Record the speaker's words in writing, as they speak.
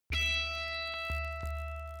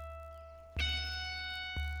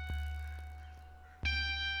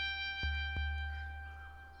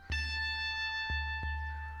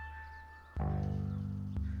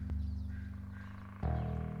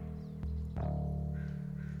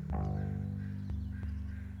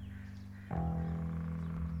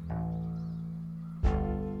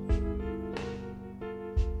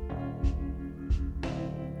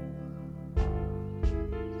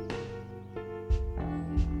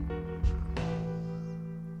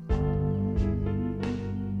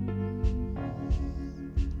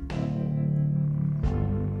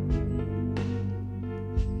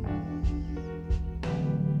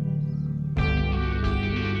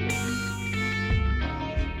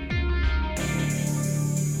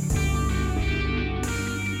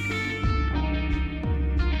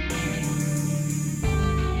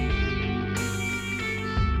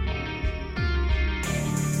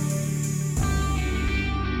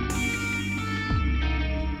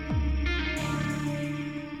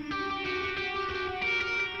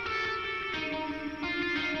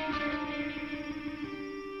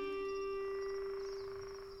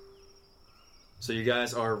So you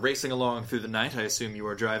guys are racing along through the night. I assume you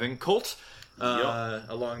are driving Colt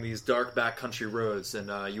along these dark backcountry roads,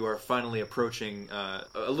 and you are finally approaching a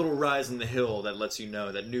little rise in the hill that lets you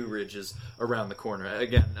know that New Ridge is around the corner.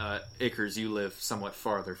 Again, Acres, you live somewhat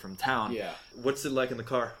farther from town. Yeah. What's it like in the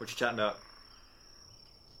car? What you chatting about?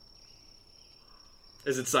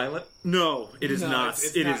 Is it silent? No, it is not.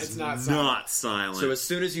 It's not silent. So as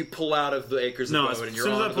soon as you pull out of the Acres of Road and you're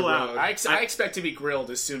on the road... I expect to be grilled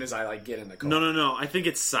as soon as I get in the car. No. I think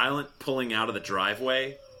it's silent pulling out of the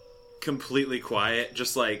driveway. Completely quiet.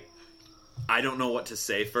 Just like, I don't know what to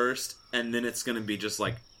say first. And then it's going to be just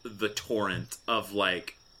like the torrent of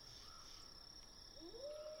like...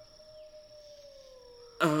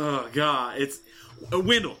 Oh, God. It's...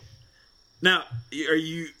 Wendell. Now, are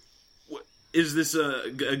you... Is this a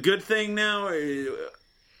good thing now? Are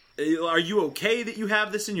you okay that you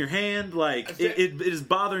have this in your hand? Like, it is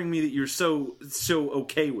bothering me that you're so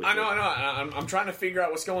okay with it. I know. I'm trying to figure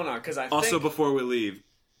out what's going on, because Also, before we leave,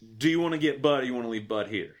 do you want to get Bud or you want to leave Bud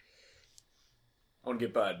here? I want to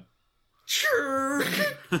get Bud. Sure.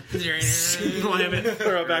 Slam it,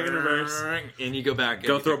 throw it back in reverse. And you go back.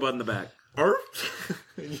 Go throw Bud in the back.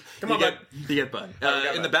 Come on, Bud. You get Bud.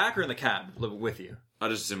 In the back or in the cab with you? I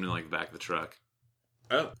just assumed in like the back of the truck.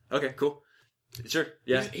 Oh, okay, cool. Sure,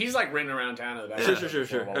 yeah. He's like running around town in the back.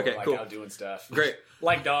 Sure. While Okay, we're, like, cool. out doing stuff. Great.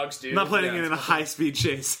 Like dogs do. I'm not planning it in a high-speed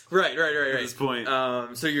chase. Right. At this point.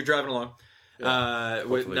 So you're driving along. Now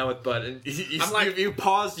with Bud. And you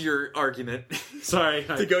paused your argument. Sorry.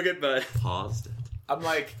 to go get Bud. Paused it. I'm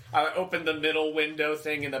like, I opened the middle window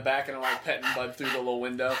thing in the back and I'm like petting Bud through the little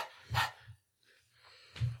window.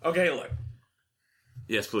 Okay, look.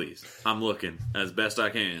 Yes, please. I'm looking as best I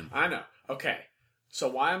can. I know. Okay. So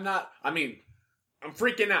why I'm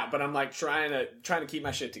freaking out, but I'm like trying to keep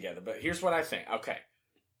my shit together. But here's what I think. Okay.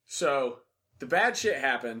 So the bad shit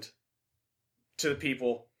happened to the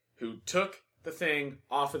people who took the thing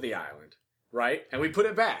off of the island, right? And we put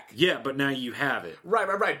it back. Yeah, but now you have it.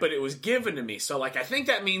 Right. But it was given to me. So like I think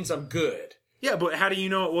that means I'm good. Yeah, but how do you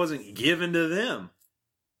know it wasn't given to them?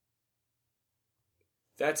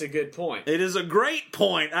 That's a good point. It is a great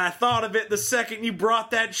point. I thought of it the second you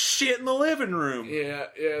brought that shit in the living room. Yeah,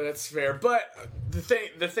 that's fair. But the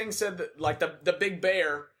thing said that, like, the big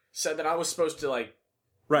bear said that I was supposed to, like...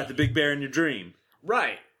 Right, the big bear in your dream.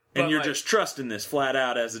 Right. And you're just trusting this flat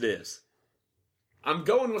out as it is. I'm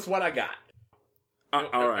going with what I got. All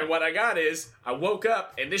right. And what I got is, I woke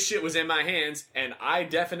up, and this shit was in my hands, and I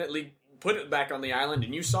definitely put it back on the island,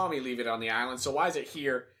 and you saw me leave it on the island, so why is it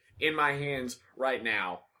here in my hands right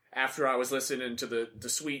now after I was listening to the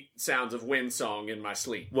sweet sounds of wind song in my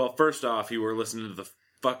sleep? Well, first off, you were listening to the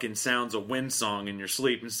fucking sounds of wind song in your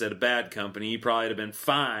sleep instead of Bad Company. You probably would have been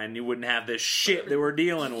fine. You wouldn't have this shit that we're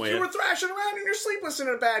dealing with. You were thrashing around in your sleep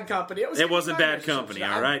listening to Bad Company. It wasn't Bad Company,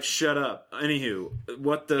 alright? Shut up. Anywho,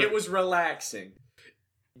 It was relaxing.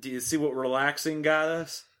 Do you see what relaxing got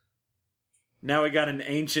us? Now we got an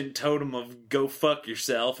ancient totem of go fuck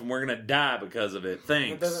yourself, and we're gonna die because of it.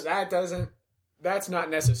 Thanks. That's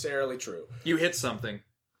not necessarily true. You hit something.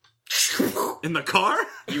 In the car?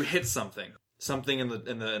 You hit something. Something in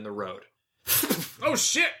the road. Oh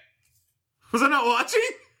shit! Was I not watching?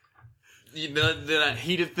 That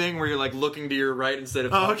heated thing where you're like looking to your right instead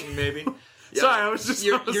of talking, maybe. Yeah, sorry, I was just...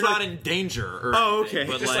 You're not in danger or anything, okay.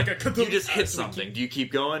 But just like you just hit something. Do you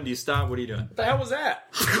keep going? Do you stop? What are you doing? What the hell was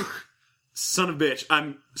that? Son of a bitch.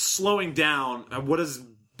 I'm slowing down. What does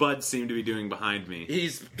Bud seem to be doing behind me?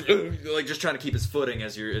 He's like just trying to keep his footing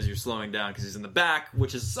as you're slowing down because he's in the back,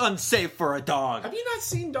 which is unsafe for a dog. Have you not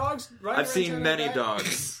seen dogs ride I've seen around many back?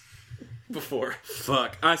 dogs before.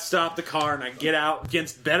 Fuck. I stop the car and I get out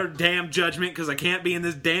against better damn judgment because I can't be in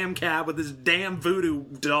this damn cab with this damn voodoo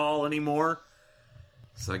doll anymore.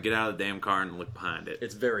 So I get out of the damn car and look behind it.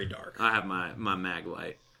 It's very dark. I have my mag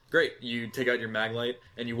light. Great. You take out your mag light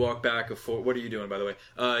and you walk back what are you doing, by the way?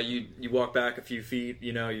 You walk back a few feet,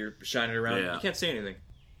 you're shining around. Yeah. You can't see anything.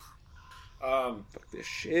 Fuck this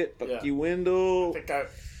shit. Fuck Yeah. you, Wendell. I think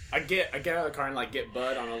I get out of the car and like get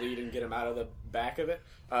Bud on a lead and get him out of the back of it.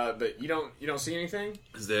 But you don't see anything?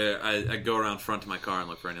 I go around front of my car and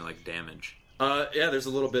look for any like damage. Yeah, there's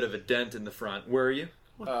a little bit of a dent in the front. Where are you?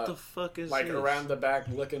 What the fuck is like this? around the back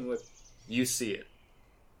looking with... You see it.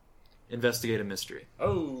 Investigate a mystery.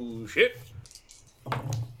 Oh shit.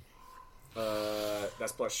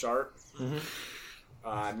 That's plus sharp.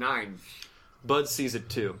 Mm-hmm. 9. Bud sees it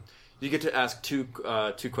too. You get to ask two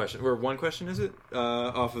questions, or one question, is it?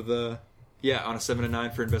 Off of the... Yeah, on a 7 and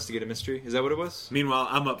 9 for investigate a mystery. Is that what it was? Meanwhile,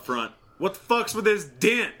 I'm up front. What the fuck's with this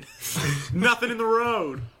dent? Nothing in the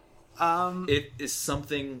road. It is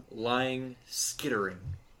something lying, skittering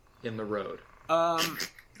in the road.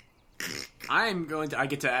 I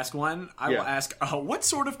get to ask one. I will ask, what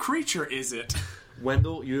sort of creature is it?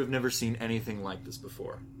 Wendell, you have never seen anything like this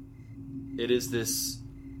before. It is this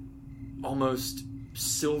almost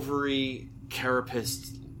silvery,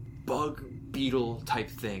 carapaced bug beetle type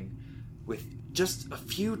thing with just a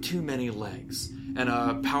few too many legs and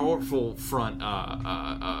a powerful front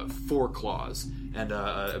foreclaws and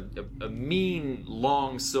a mean,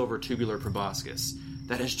 long, silver tubular proboscis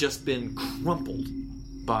that has just been crumpled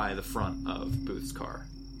by the front of Booth's car.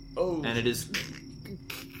 Oh. And it is...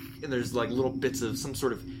 And there's like little bits of some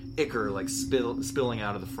sort of ichor like spilling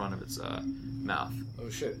out of the front of its mouth. Oh,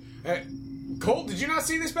 shit. Hey, Colt, did you not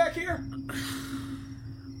see this back here?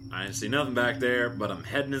 I didn't see nothing back there, but I'm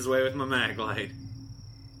heading his way with my mag light.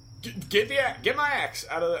 Get my axe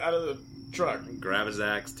out of the truck. Grab his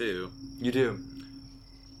axe, too. You do.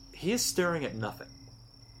 He is staring at nothing.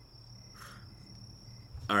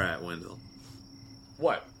 Alright, Wendell.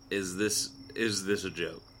 What? Is this a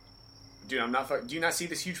joke? Dude, I'm not. Do you not see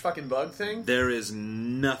this huge fucking bug thing? There is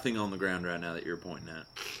nothing on the ground right now that you're pointing at.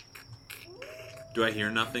 Do I hear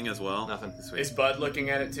nothing as well? Nothing. Is Bud looking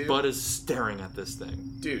at it too? Bud is staring at this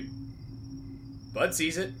thing. Dude, Bud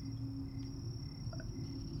sees it.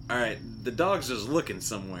 All right, the dog's just looking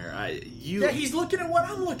somewhere. Yeah, he's looking at what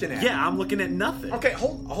I'm looking at. Yeah, I'm looking at nothing. Okay,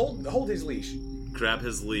 hold his leash. Grab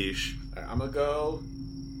his leash. Right, I'm gonna go.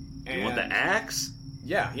 And... You want the axe?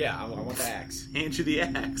 Yeah, I want the axe. Hand you the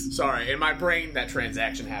axe. Sorry, in my brain that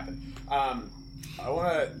transaction happened. I want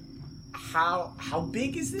to. How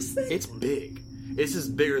big is this thing? It's big. This is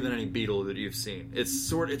bigger than any beetle that you've seen.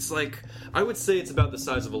 It's like I would say it's about the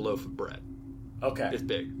size of a loaf of bread. Okay. It's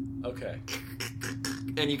big. Okay.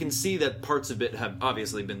 And you can see that parts of it have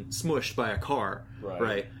obviously been smushed by a car,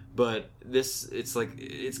 right? But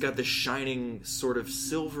it's got this shining sort of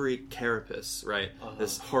silvery carapace, right? Uh-huh.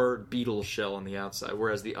 This hard beetle shell on the outside,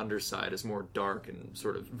 whereas the underside is more dark and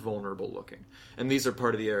sort of vulnerable looking. And these are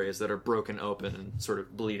part of the areas that are broken open and sort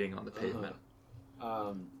of bleeding on the pavement.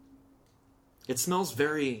 It smells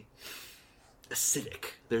very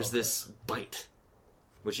acidic. There's this bite,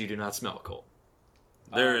 which you do not smell, Cole.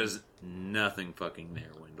 There is nothing fucking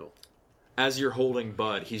there, Wendell. As you're holding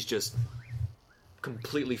Bud, he's just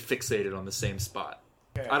completely fixated on the same spot.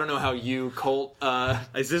 Okay. I don't know how you, Colt,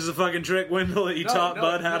 Is this a fucking trick, Wendell, that you taught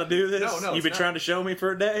Bud how to do this? No, You've been trying to show me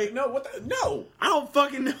for a day? No, what the... No! I don't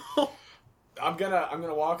fucking know. I'm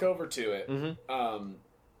gonna walk over to it, and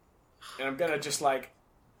I'm gonna just, like,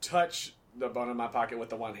 touch the bone in my pocket with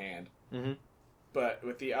the one hand. Mm-hmm. But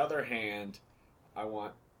with the other hand, I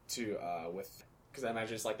want to, because I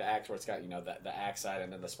imagine it's like the axe where it's got, the axe side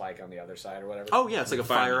and then the spike on the other side or whatever. Oh, yeah, it's like a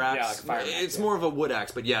fire axe. Yeah, like a fire axe. It's more of a wood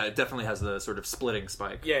axe, but yeah, it definitely has the sort of splitting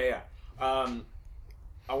spike. Yeah. I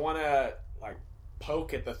want to, like,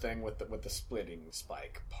 poke at the thing with the splitting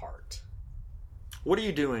spike part. What are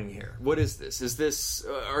you doing here? What is this? Is this,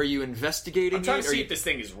 are you investigating I'm trying it? to see if this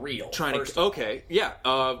thing is real. Okay, yeah,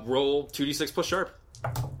 roll 2d6 plus sharp.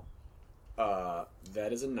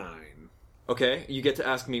 That is a 9. Okay, you get to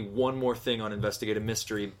ask me one more thing on Investigate a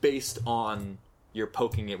Mystery based on your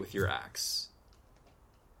poking it with your axe.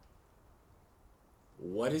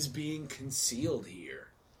 What is being concealed here?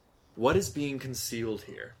 What is being concealed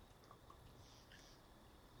here?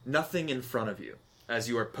 Nothing in front of you as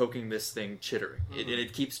you are poking this thing chittering. Mm-hmm.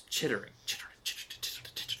 It keeps chittering.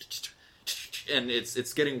 And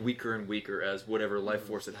it's getting weaker and weaker as whatever life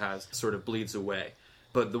force it has sort of bleeds away.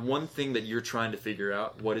 But the one thing that you're trying to figure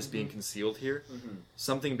out, what is being concealed here,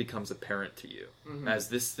 something becomes apparent to you. As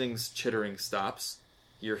this thing's chittering stops,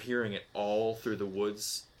 you're hearing it all through the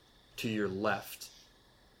woods to your left.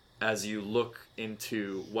 As you look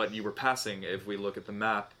into what you were passing, if we look at the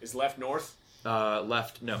map... Is left north?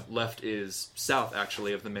 Left is south,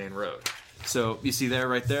 actually, of the main road. So, you see there,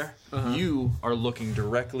 right there? You are looking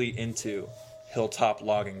directly into Hilltop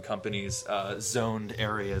Logging Company's zoned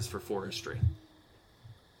areas for forestry.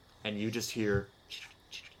 And you just hear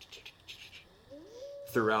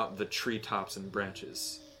throughout the treetops and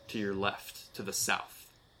branches to your left, to the south,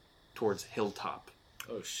 towards Hilltop.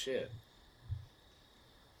 Oh, shit.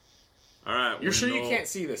 Alright, you're sure you can't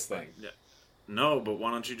see this thing? Yeah. No, but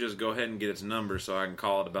why don't you just go ahead and get its number so I can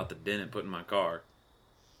call it about the dent it put in my car.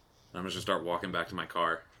 I'm just going to start walking back to my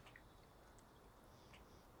car.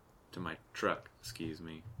 To my truck, excuse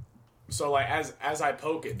me. So, like, as I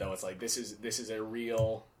poke it, though, it's like, this is a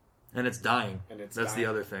real... And it's dying. That's the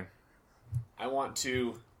other thing. I want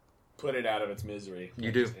to put it out of its misery.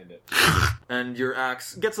 You do. End it. And your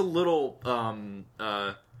axe gets a little...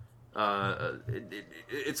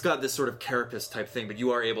 it's got this sort of carapace type thing, but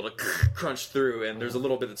you are able to crunch through, and there's a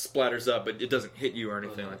little bit that splatters up, but it doesn't hit you or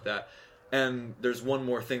anything like that. And there's one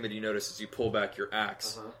more thing that you notice as you pull back your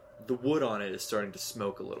axe. The wood on it is starting to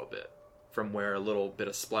smoke a little bit from where a little bit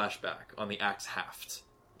of splashback on the axe haft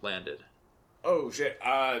landed. Oh, shit.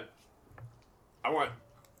 I want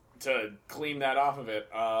to clean that off of it.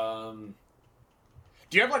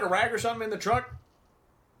 Do you have, like, a rag or something in the truck?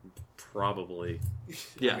 Probably.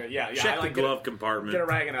 Yeah. Okay, yeah. Check I, like, the glove compartment. Get a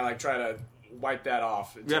rag and I, like, try to wipe that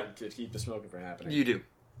off to keep the smoking from happening. You do.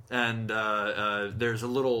 And there's a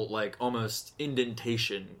little, like, almost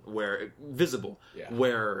indentation visible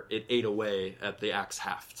where it ate away at the axe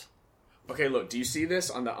haft. Okay, look, do you see this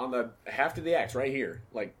on the haft of the axe right here?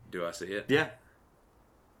 Like, do I see it? Yeah.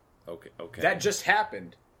 Okay. That just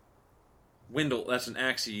happened. Wendell, that's an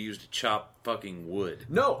axe you use to chop fucking wood.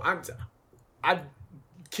 No, I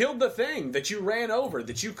killed the thing that you ran over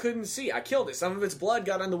that you couldn't see. I killed it. Some of its blood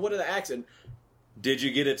got on the wood of the axe and... Did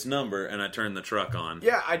you get its number? And I turned the truck on.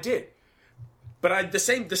 Yeah, I did. But the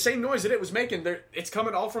same noise that it was making, it's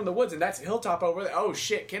coming all from the woods, and that's Hilltop over there. Oh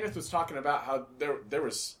shit! Kenneth was talking about how there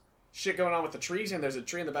was shit going on with the trees, and there's a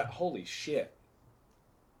tree in the back. Holy shit!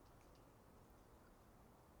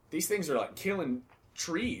 These things are like killing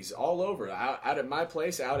trees all over. Out at my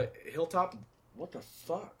place, out at Hilltop. What the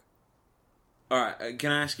fuck? All right,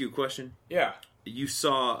 can I ask you a question? Yeah. You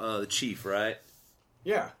saw the chief, right?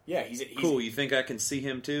 Yeah. He's cool. You think I can see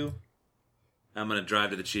him too? I'm gonna drive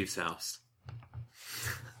to the chief's house.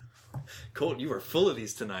 Colt, you are full of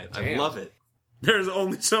these tonight. Damn. I love it. There's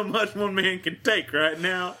only so much one man can take right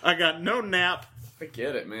now. I got no nap. I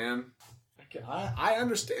get it, man. I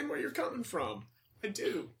understand where you're coming from. I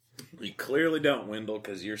do. You clearly don't, Wendell,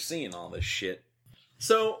 because you're seeing all this shit.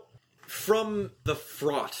 So, from the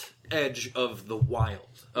fraught edge of the wild,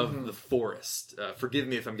 of the forest, forgive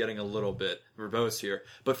me if I'm getting a little bit verbose here,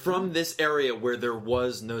 but from this area where there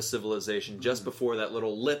was no civilization, just before that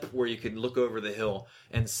little lip where you could look over the hill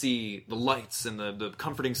and see the lights and the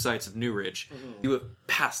comforting sights of New Ridge, you have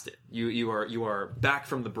passed it. You are back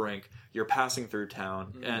from the brink. You're passing through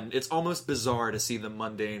town, and it's almost bizarre to see the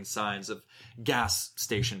mundane signs of gas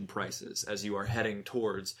station prices as you are heading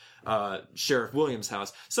towards Sheriff Williams'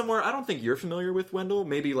 house. Somewhere I don't think you're familiar with, Wendell.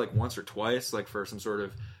 Maybe like once or twice, like for some sort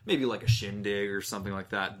of, maybe like a shindig or something like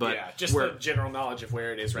that. But yeah, just the general knowledge of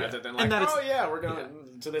where it is rather than like, we're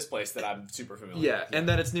going to this place that I'm super familiar with. Yeah, and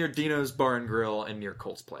that it's near Dino's Bar and Grill and near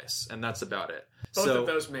Colt's place, and that's about it. Both of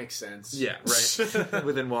those make sense. Yeah, right.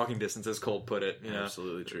 Within walking distance, as Colt put it. You know?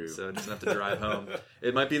 Absolutely true. So it doesn't have to drive home.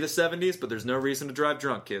 It might be the 70s, but there's no reason to drive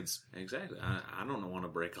drunk, kids. Exactly. I don't want to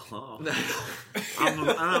break a law.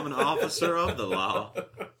 I'm an officer of the law.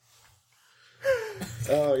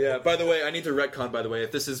 Oh, yeah. By the way, I need to retcon, by the way,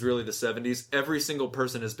 if this is really the 70s, every single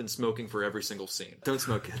person has been smoking for every single scene. Don't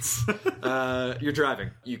smoke, kids. You're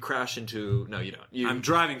driving. You crash into... No, you don't. I'm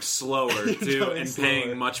driving slower, too, and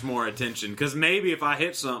paying much more attention. Because maybe if I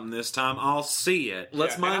hit something this time, I'll see it.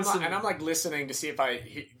 And I'm like listening to see if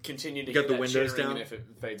I continue to get hear the that windows chittering down, and if it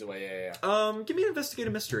fades away. Yeah. Give me an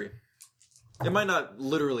investigative mystery. It might not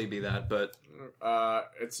literally be that, but...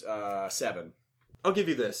 It's 7. I'll give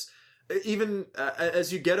you this. Even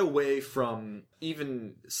as you get away from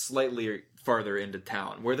even slightly farther into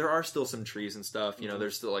town, where there are still some trees and stuff, you know,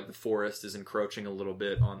 there's still like the forest is encroaching a little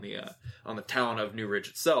bit on the town of New Ridge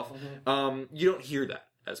itself. You don't hear that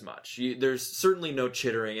as much. There's certainly no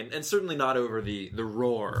chittering, and certainly not over the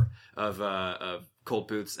roar of Colt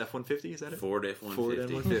Booth's F-150. Is that it? Ford F-150. Ford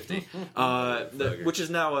F-150, which is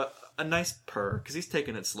now a nice purr because he's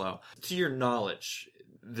taking it slow. To your knowledge,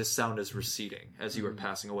 this sound is receding as you are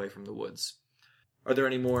passing away from the woods. Are there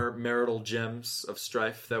any more marital gems of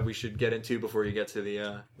strife that we should get into before you get to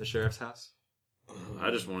the sheriff's house?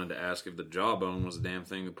 I just wanted to ask if the jawbone was the damn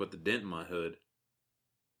thing that put the dent in my hood.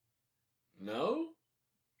 No?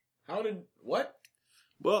 What?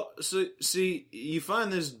 Well, so, see, you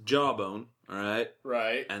find this jawbone, alright?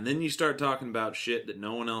 Right. And then you start talking about shit that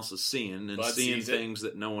no one else is seeing, and Bud seeing sees it. things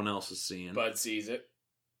that no one else is seeing. Bud sees it.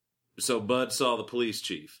 So Bud saw the police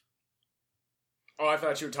chief. Oh, I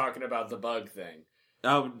thought you were talking about the bug thing.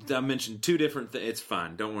 I mentioned two different things. It's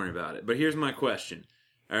fine. Don't worry about it. But here's my question.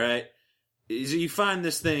 All right? You find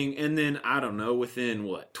this thing, and then, I don't know, within,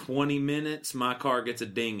 20 minutes, my car gets a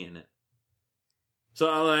ding in it. So,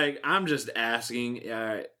 I'm just asking,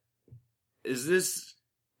 is this...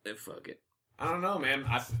 fuck it. I don't know, man.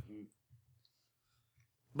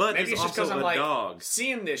 But maybe it's just also because I'm a like dog.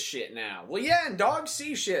 seeing this shit now. Well, yeah, and dogs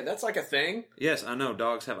see shit. That's like a thing. Yes, I know.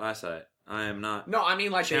 Dogs have eyesight. I am not. No, I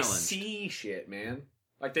mean like challenged. they see shit, man.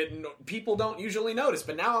 Like that people don't usually notice,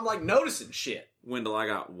 but now I'm like noticing shit. Wendell, I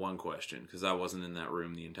got one question because I wasn't in that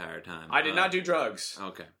room the entire time. I did not do drugs.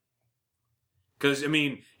 Okay. Because, I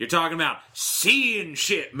mean, you're talking about seeing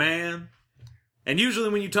shit, man. And usually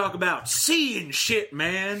when you talk about seeing shit,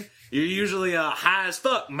 man, you're usually high as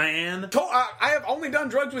fuck, man. I have only done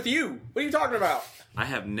drugs with you. What are you talking about? I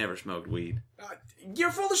have never smoked weed.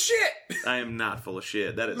 You're full of shit. I am not full of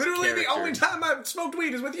shit. That is literally character. the only time I've smoked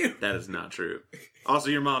weed is with you. That is not true. Also,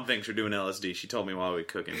 your mom thinks you're doing LSD. She told me while we were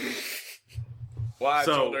cooking. Well, I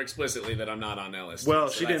told her explicitly that I'm not on LSD. Well,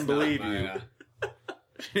 so she didn't believe you.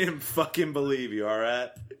 She didn't fucking believe you,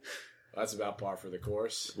 alright? That's about par for the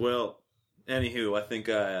course. Well, anywho, I think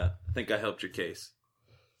I helped your case.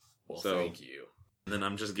 Well, thank you. And then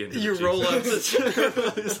I'm just getting You roll up. It's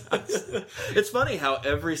funny how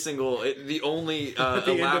every single the only at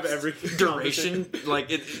the end of every duration,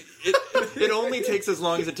 like it only takes as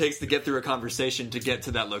long as it takes to get through a conversation to get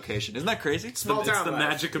to that location. Isn't that crazy? It's the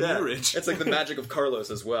magic of NEWRIDGE. It's like the magic of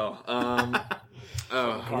Carlos as well.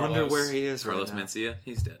 I wonder where he is. Carlos right now. Mencia,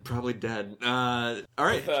 he's dead. Probably dead. All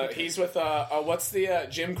right. He's with what's the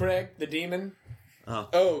Jim Craig, the demon?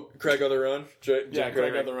 Oh, Craig Otherone. Craig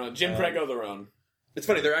Otherone. Jim Craig Otherone. It's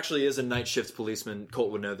funny, there actually is a night shift policeman,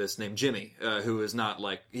 Colt would know this, named Jimmy, who is not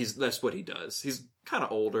like, that's what he does. He's kind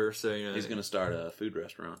of older, so, you know. He's going to start a food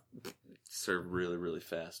restaurant. Serve really, really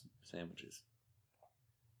fast sandwiches.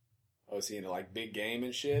 Oh, is he into, like, big game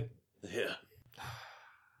and shit? Yeah.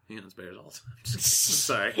 He hunts bears all the time.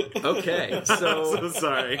 Sorry. Okay, so... I'm so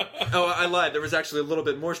sorry. Oh, I lied. There was actually a little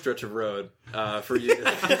bit more stretch of road for you.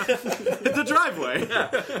 It's a driveway. Yeah,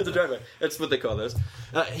 it's a driveway. That's what they call those.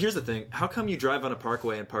 Here's the thing. How come you drive on a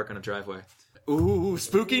parkway and park on a driveway? Ooh,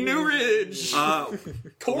 spooky NEWRIDGE!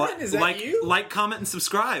 Corin, is that you? Like, comment, and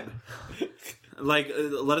subscribe. Let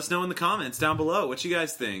us know in the comments down below what you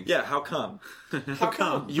guys think. Yeah, how come? How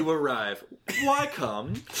come? You arrive. Why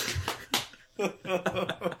come?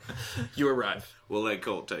 You arrive. We'll let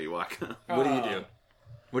Colt tell you why come. What do you do?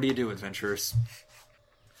 What do you do, adventurers?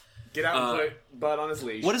 Get out and put Bud on his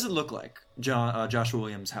leash. What does it look like, Joshua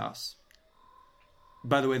Williams' house?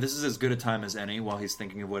 By the way, this is as good a time as any, while he's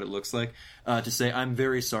thinking of what it looks like, to say, I'm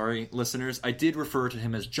very sorry, listeners. I did refer to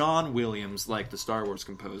him as John Williams, like the Star Wars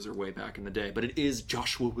composer way back in the day, but it is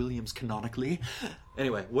Joshua Williams canonically.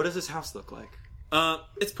 Anyway, what does this house look like?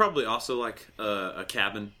 It's probably also like a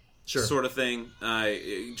cabin. Sure. Sort of thing.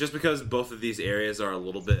 Just because both of these areas are a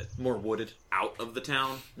little bit More wooded. out of the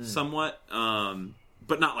town, somewhat,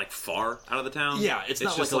 but not like far out of the town. Yeah, it's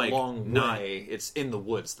not just like a long way. It's in the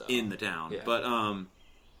woods, though. in the town, Yeah. but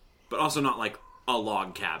also not like a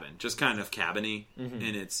log cabin. Just kind of cabiny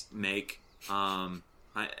in its make. And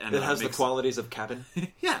It has the qualities of cabin.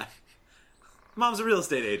 Yeah, Mom's a real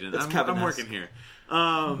estate agent. It's I'm cabin-esque. working here.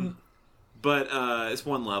 But it's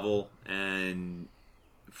one level and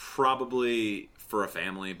probably for a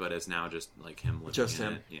family, but it's now just like him living Just in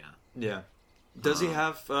him. it. Yeah. Yeah. Does he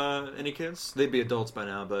have any kids? They'd be adults by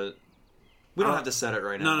now, but we don't have to set it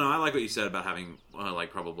right now. No, I like what you said about having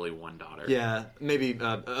like probably one daughter. Yeah, maybe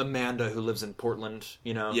Amanda, who lives in Portland.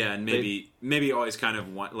 You know. Yeah, and maybe always kind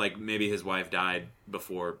of want, like maybe his wife died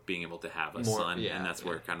before being able to have a son, and that's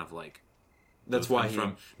where kind of like that's why he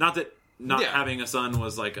from. Not that having a son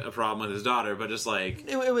was like a problem with his daughter, but just like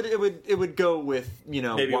it would go with Maybe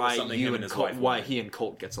it was why something you him and and his Colt, wife why wanted. he and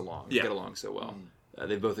Colt get along so well.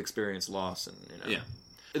 They both experience loss, and Yeah.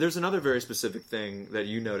 There's another very specific thing that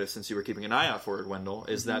you noticed since you were keeping an eye out for it, Wendell,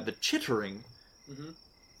 is that the chittering.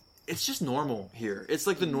 It's just normal here. It's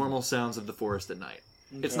like the normal sounds of the forest at night.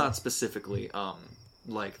 Okay. It's not specifically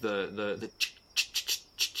like the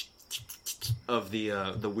of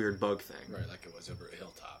the weird bug thing. Right, like it was over a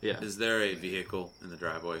hilltop. Yeah. Is there a vehicle in the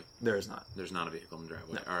driveway? There is not. There's not a vehicle in the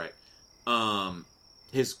driveway. No. All right.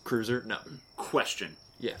 His cruiser? No. Question.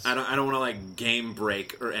 Yes. I don't want to like game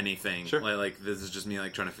break or anything. Sure. Like this is just me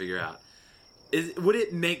like trying to figure out. Would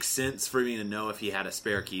it make sense for me to know if he had a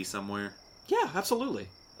spare key somewhere? Yeah, absolutely.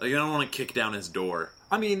 Like I don't want to kick down his door.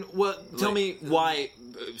 I mean, well, tell me why,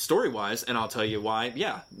 story-wise, and I'll tell you why.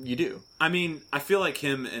 Yeah, you do. I mean, I feel like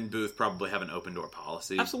him and Booth probably have an open door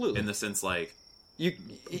policy. Absolutely. In the sense like you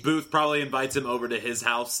Booth probably invites him over to his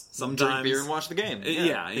house sometimes. Drink beer and watch the game.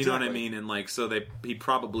 Yeah, you exactly. know what I mean? And like, so he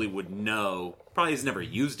probably would know. Probably has never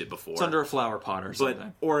used it before. It's under a flower pot or something.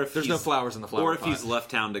 But, or if there's no flowers in the flower pot. Or if pot. he's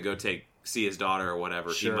left town to go see his daughter or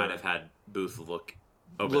whatever, Sure. he might have had Booth look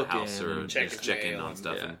over the house or check just check in on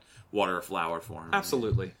stuff yeah. and water a flower for him.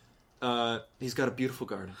 Absolutely. He's got a beautiful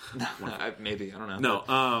garden. Maybe, I don't know.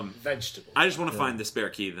 No, vegetable. I just want to find the spare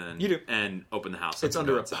key then. You do. And open the house. It's up and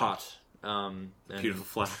under go a outside. pot. And Beautiful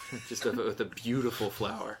flower. Just with a beautiful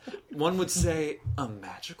flower. One would say a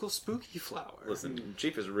magical spooky flower. Listen,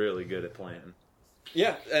 Chief is really good at planning.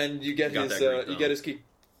 Yeah, and you get Got his that green thumb. his key.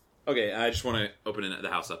 Okay, I just want to open the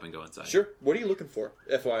house up and go inside. Sure. What are you looking for?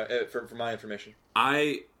 FYI, for my information.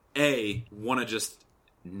 I want to just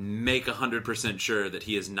make 100% sure that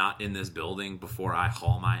he is not in this building before I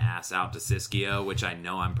haul my ass out to Siskiyou, which I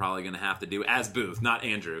know I'm probably going to have to do as Booth, not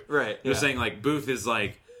Andrew. Right. You're saying, like, Booth is,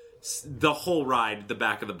 like, the whole ride, the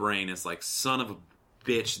back of the brain is like, son of a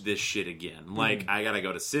bitch, this shit again. Like, I got to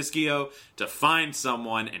go to Siskiyou to find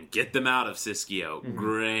someone and get them out of Siskiyou.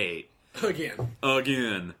 Great. Again.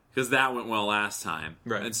 Because that went well last time.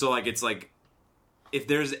 Right. And so, like, it's like, if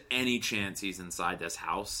there's any chance he's inside this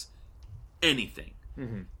house, anything,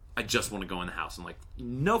 I just want to go in the house and, like,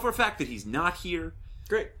 know for a fact that he's not here.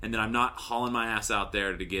 Great. And then I'm not hauling my ass out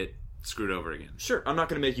there to get screwed over again. Sure. I'm not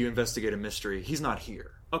going to make you investigate a mystery. He's not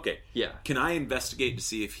here. Okay. Yeah. Can I investigate to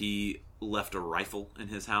see if he left a rifle in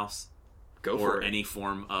his house? Go for or it. any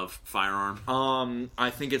form of firearm? I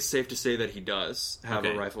think it's safe to say that he does have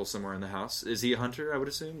Okay. a rifle somewhere in the house. Is he a hunter, I would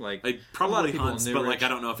assume? Like, Like, a lot of probably people in hunts, but, NEWRIDGE- like, I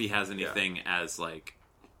don't know if he has anything as, like,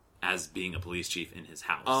 as being a police chief in his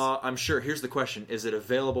house. I'm sure. Here's the question. Is it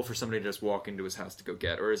available for somebody to just walk into his house to go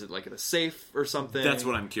get? Or is it like at a safe or something? That's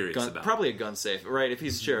what I'm curious gun, about. Probably a gun safe, right? If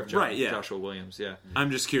he's Sheriff Right, yeah. Joshua Williams, yeah. I'm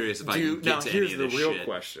just curious if I can get now, to here's any of the this real shit.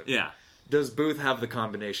 question. Yeah. Does Booth have the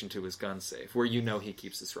combination to his gun safe where you know he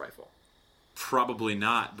keeps this rifle? Probably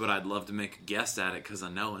not, but I'd love to make a guess at it because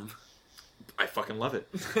I know him. I fucking love it.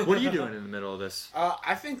 What are you doing in the middle of this?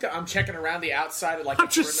 I think that I'm checking around the outside of, like, I'm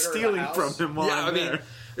the just perimeter stealing of the house. from him while I'm there.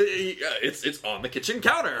 it's on the kitchen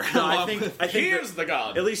counter. I think Here's the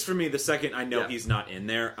gun. At least for me, the second I know Yeah. he's not in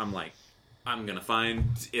there, I'm like, I'm gonna find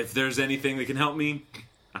if there's anything that can help me.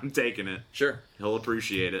 I'm taking it. Sure. He'll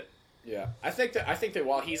appreciate it. Yeah, I think that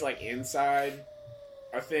while he's, like, inside,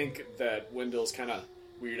 I think that Wendell's kind of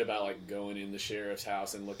weird about, like, going in the sheriff's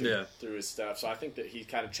house and looking through his stuff. So I think that he's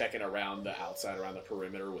kind of checking around the outside, around the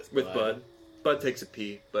perimeter with Bud. Bud takes a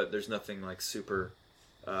pee, but there's nothing like super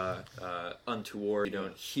untoward. You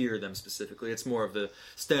don't hear them specifically. It's more of the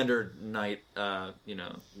standard night,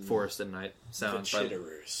 forest and night sounds by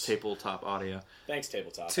chitterers. tabletop audio. Thanks,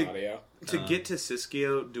 tabletop To- audio. To get to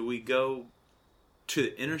Siskiyou, do we go to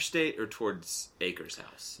the interstate or towards Acre's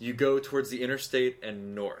house? You go towards the interstate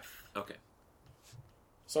and north. Okay.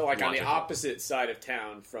 So, like, on the Logical. opposite side of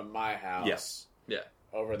town from my house, Yeah.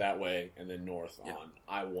 over that way, and then north on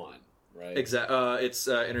I-1, right? Exactly. It's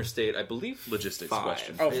interstate, I believe. Logistics 5.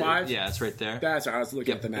 question. Oh, 5? Yeah, it's right there. That's I was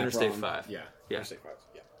looking Yep, at the map Interstate wrong. 5. Yeah. Yeah. Interstate 5,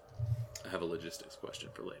 yeah. I have a logistics question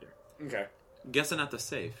for later. Okay. Guessing at the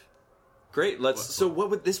safe. Great.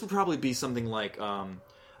 This would probably be something like.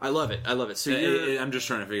 I love it. So I'm just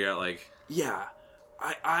trying to figure out, like, yeah,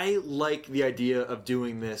 I like the idea of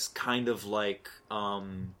doing this kind of like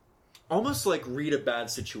almost like read a bad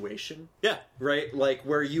situation. yeah, Right? Like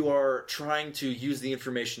where you are trying to use the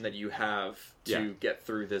information that you have to Yeah. get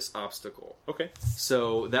through this obstacle. okay.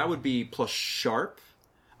 So that would be plus sharp,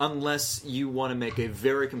 unless you want to make a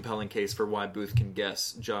very compelling case for why Booth can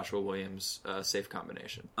guess Joshua Williams' safe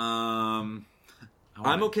combination.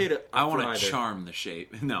 I'm okay to. I want for to either. charm the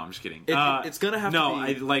shape. No, I'm just kidding. It's gonna have no,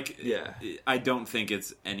 to be. I like. Yeah. I don't think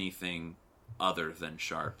it's anything other than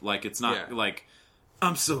sharp. Like, it's not Yeah. like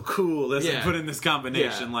I'm so cool as I Yeah. put in this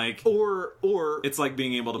combination. Yeah. Like, or it's like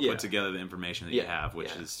being able to Yeah. put together the information that you Yeah. have, which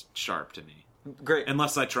Yeah. is sharp to me. great.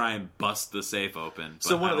 Unless I try and bust the safe open. But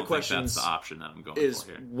So one I of the don't think questions that's the option that I'm going is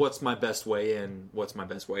for here. what's my best way in? What's my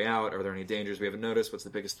best way out? Are there any dangers we haven't noticed? What's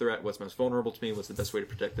the biggest threat? What's most vulnerable to me? What's the best way to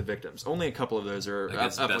protect the victims? Only a couple of those are I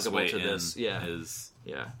guess the best applicable way to in this. Yeah, is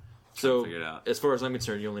yeah. So figure it out. as far as I'm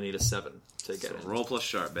concerned, you only need a 7 to get so it. roll plus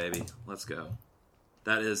sharp, baby. Let's go.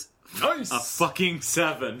 That is Nice! a fucking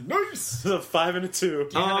 7. Nice! A 5 and a 2.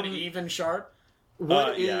 Do you have an even sharp?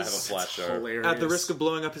 What yeah, I have a is flat sharp. Hilarious. at the risk of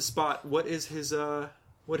blowing up his spot? What is his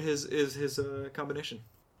combination?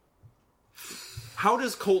 How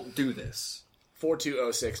does Colt do this?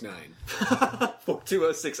 42069.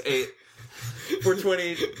 42068.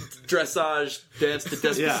 420 dressage dance to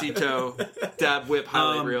Despacito dab whip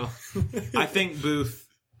highlight reel. I think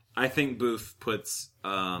Booth puts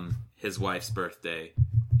his wife's birthday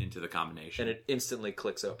into the combination. And it instantly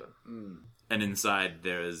clicks open. And inside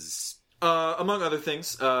there's Among other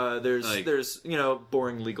things, there's Like-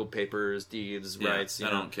 boring legal papers, deeds, rights. I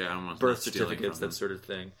don't care. I'm not birth stealing certificates, from that sort of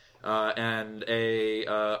thing, and a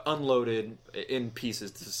unloaded in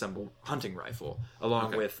pieces disassembled hunting rifle, along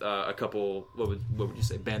Okay. with a couple what would you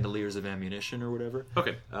say, bandoliers of ammunition or whatever.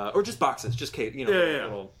 Okay. Or just boxes, just Yeah.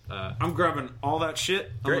 little. I'm grabbing all that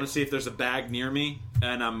shit. I'm Great. gonna see if there's a bag near me,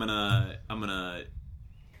 and I'm gonna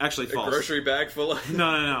actually false. grocery bag full of.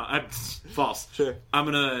 No. False. Sure. I'm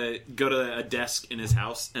gonna go to a desk in his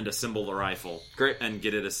house and assemble the rifle. Great. And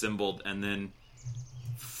get it assembled, and then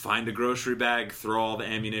find a grocery bag, throw all the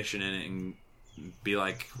ammunition in it, and be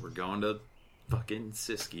like, "We're going to fucking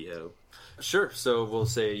Siskio. Sure. So we'll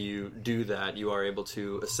say you do that. You are able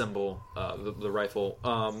to assemble the rifle.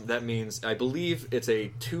 That means, I believe, it's a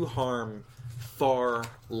 2-harm, far,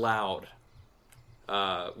 loud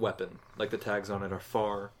weapon. Like the tags on it are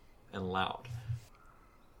far and loud.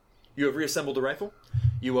 You have reassembled the rifle.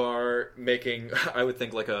 You are making, I would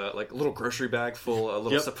think, like a little grocery bag full, a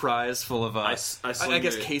little surprise full of, I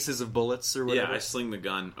guess, cases of bullets or whatever. Yeah, I sling the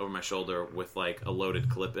gun over my shoulder with like a loaded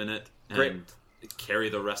clip in it, and Great. carry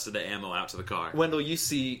the rest of the ammo out to the car. Wendell, you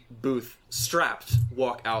see Booth strapped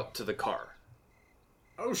walk out to the car.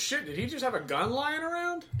 Oh shit! Did he just have a gun lying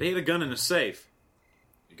around? They had a gun in a safe.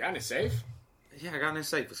 You got in a safe? Yeah, I got in a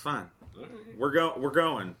safe. It's fine. All right. We're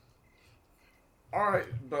going. All right,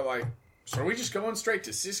 but like, so are we just going straight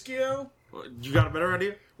to Siskio? You got a better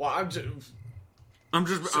idea? Well, I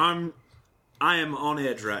am on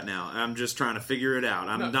edge right now. I'm just trying to figure it out.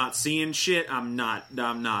 I'm not seeing shit. I'm not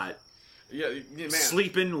yeah, man.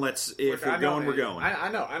 sleeping. If we're going, we're going.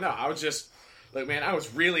 I know. I was just like, man, I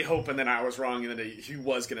was really hoping that I was wrong and that he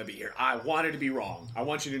was going to be here. I wanted to be wrong. I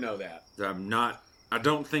want you to know that. I'm not. I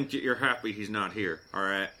don't think that you're happy he's not here. All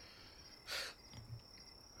right.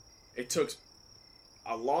 It took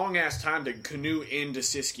a long ass time to canoe into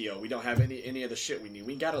Siskio. We don't have any of the shit we need.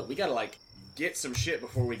 We gotta like get some shit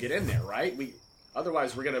before we get in there, right?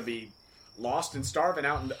 Otherwise we're gonna be lost and starving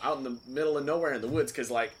out in the middle of nowhere in the woods. Because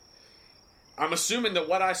like, I'm assuming that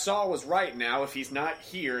what I saw was right now. If he's not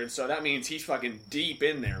here, and so that means he's fucking deep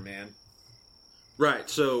in there, man. Right.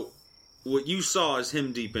 So what you saw is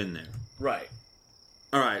him deep in there. Right.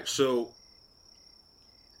 All right. So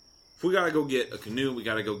if we gotta go get a canoe, we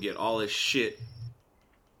gotta go get all this shit.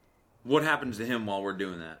 What happens to him while we're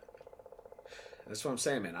doing that? That's what I'm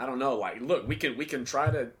saying, man. I don't know. Like, look, we can try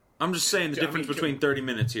to. I'm just saying the difference between 30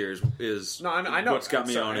 minutes here is no, I know what's got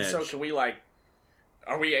me on edge. So can we like?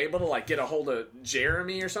 Are we able to like get a hold of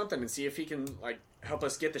Jeremy or something and see if he can like help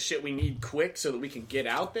us get the shit we need quick so that we can get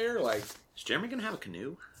out there? Like, is Jeremy gonna have a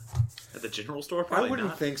canoe at the general store? I Probably wouldn't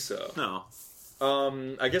not. think so. No.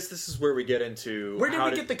 I guess this is where we get into... Where did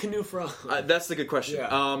we get the canoe from? That's the good question.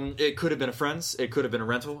 Yeah. It could have been a friend's. It could have been a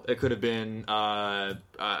rental. It could have been... Is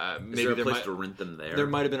there a place to rent them there? There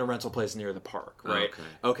might have been a rental place near the park, right?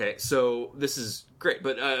 Okay. So this is great.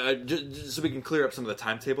 But just so we can clear up some of the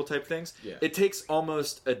timetable type things, Yeah. It takes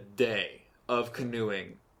almost a day of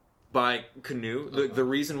canoeing by canoe. The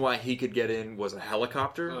reason why he could get in was a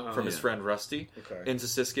helicopter from his friend Rusty into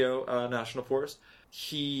Siskio National Forest.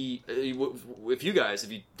 If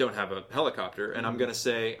you don't have a helicopter, and I'm going to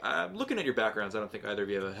say, looking at your backgrounds, I don't think either of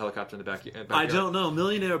you have a helicopter in the backyard. I don't know.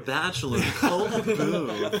 Millionaire bachelor. Colt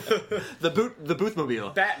Booth. The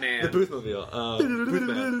Boothmobile. Batman. The Boothmobile.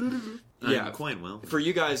 Boothman. Yeah. Quite well. For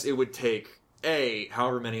you guys, it would take,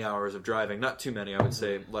 however many hours of driving, not too many, I would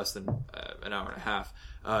say less than an hour and a half,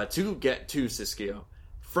 to get to Siskio.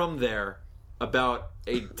 From there, about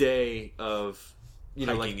a day of...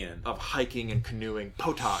 hiking and canoeing.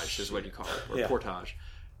 Potage is what you call it, or portage.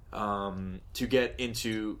 To get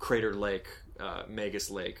into Crater Lake, Magus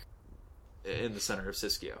Lake, in the center of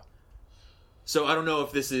Siskio. So I don't know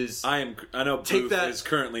if this is... I know Booth is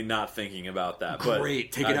currently not thinking about that.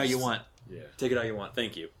 Great, take it how you want. Yeah. Take it how you want.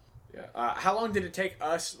 Thank you. Yeah. How long did it take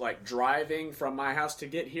us, like, driving from my house to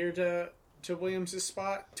get here to Williams'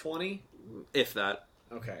 spot? 20? If that.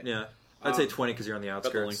 Okay. Yeah. I'd say 20 because you're on the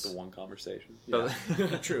outskirts. About the length of one conversation.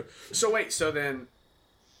 Yeah. True. So wait, so then,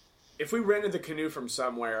 if we rented the canoe from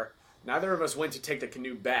somewhere, neither of us went to take the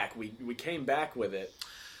canoe back. We came back with it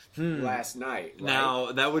last night. Right?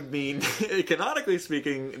 Now, that would mean, canonically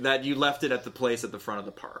speaking, that you left it at the place at the front of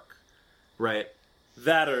the park. Right?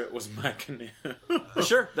 That or it was my canoe.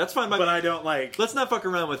 Sure, that's fine. But I don't like... Let's not fuck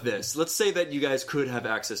around with this. Let's say that you guys could have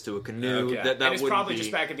access to a canoe. Okay. That and it's probably be...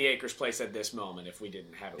 just back at the Acres place at this moment if we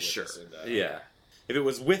didn't have it with us. Yeah. If it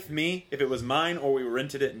was with me, if it was mine, or we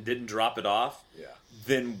rented it and didn't drop it off,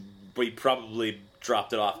 then we probably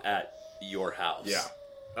dropped it off at your house. Yeah.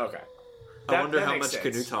 Okay. I wonder how much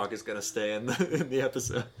canoe talk is going to stay in the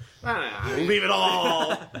episode. Leave it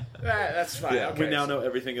all. That's fine. Yeah. Okay, We now know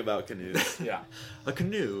everything about canoes. Yeah. A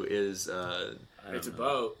canoe is... it's a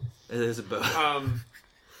boat. It is a boat.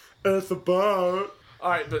 It's a boat. All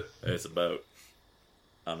right, but... It's a boat.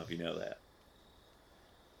 I don't know if you know that.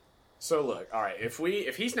 So look, all right.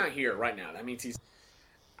 If he's not here right now, that means he's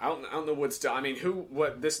out in the woods still. I mean,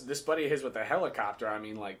 this buddy of his with the helicopter? I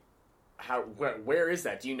mean, like, where is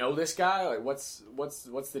that? Do you know this guy? Like, what's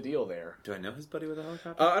the deal there? Do I know his buddy with a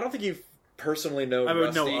helicopter? I don't think you personally know. I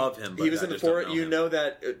would Rusty. know of him. But he was in the forest. You know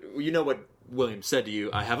that. You know what William said to you,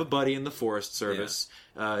 I have a buddy in the Forest Service.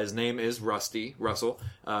 His name is Russell,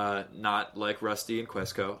 not like Rusty in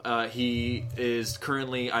Quesco. He is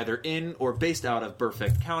currently either in or based out of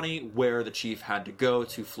Burfect County, where the chief had to go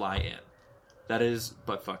to fly in. That is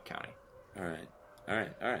Buttfuck County. All right.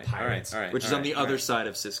 Which is on the other side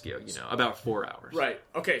of Siskiyou, about 4 hours. Right.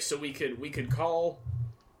 Okay, so we could call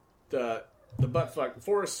the Buttfuck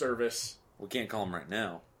Forest Service. We can't call him right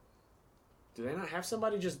now. Do they not have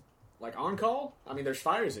somebody just, like, on call? I mean, there's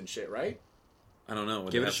fires and shit, right? I don't know.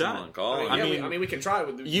 Give it a shot. On call? I mean, we can try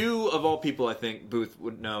with you, of all people, I think, Booth,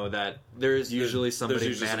 would know that there is usually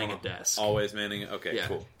somebody manning a desk. Always manning it? Okay,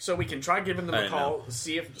 cool. So we can try giving them a call,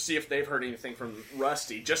 see if they've heard anything from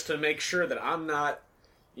Rusty, just to make sure that I'm not,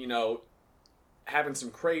 having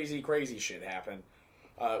some crazy, crazy shit happen.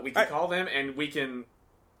 We can call them, and we can,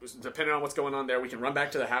 depending on what's going on there, we can run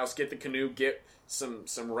back to the house, get the canoe, get some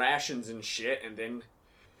rations and shit, and then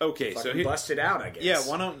so bust it out, I guess. Yeah,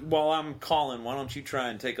 while I'm calling, why don't you try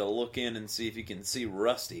and take a look in and see if you can see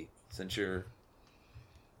Rusty, since you're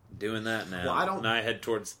doing that now. Well, and I head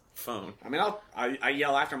towards the phone. I mean, I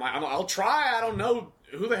yell after him, I'll try, I don't know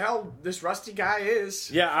who the hell this Rusty guy is.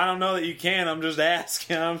 Yeah, I don't know that you can, I'm just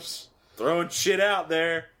asking, I'm just throwing shit out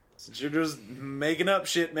there, since you're just making up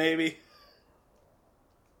shit, maybe.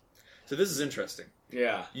 So this is interesting.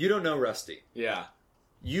 Yeah. You don't know Rusty. Yeah.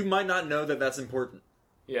 You might not know that that's important.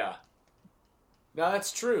 Yeah. No,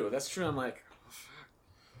 that's true. I'm like,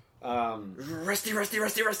 Rusty. Like, I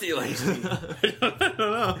don't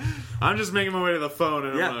know. I'm just making my way to the phone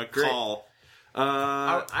and I'm going to call.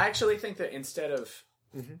 I actually think that instead of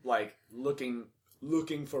like looking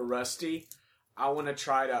for Rusty, I want to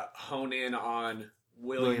try to hone in on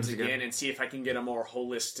Williams again and see if I can get a more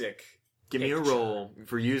holistic. Give me a roll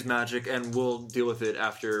for use magic, and we'll deal with it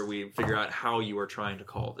after we figure out how you are trying to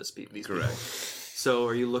call these people. Correct. So,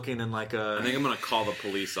 are you looking in like a? I think I'm going to call the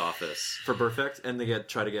police office for Perfect, and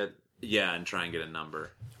try to get. Yeah, and try and get a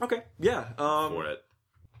number. Okay. Yeah. For it.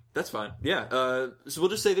 That's fine. Yeah. So we'll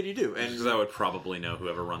just say that you do, and because I would probably know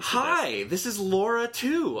whoever runs. Hi, this is Laura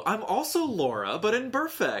too. I'm also Laura, but in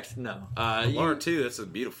Perfect. No. Laura too. That's a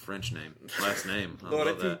beautiful French name. Last name. I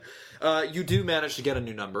love that. You do manage to get a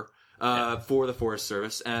new number. For the Forest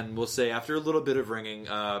Service, and we'll say after a little bit of ringing,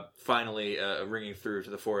 finally ringing through to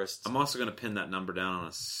the forest. I'm also going to pin that number down on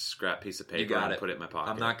a scrap piece of paper and put it in my pocket.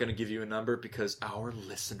 I'm not going to give you a number because our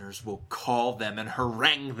listeners will call them and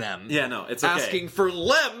harangue them. Yeah, no, it's okay. Asking for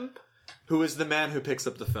Lem, who is the man who picks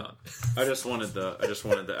up the phone. I just wanted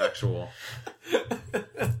the actual.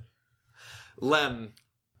 Lem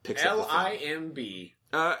picks up the phone. Limb.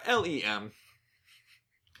 Lem.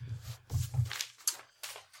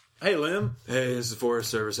 Hey, Lim. Hey, this is the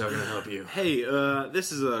Forest Service. How can I help you? Hey,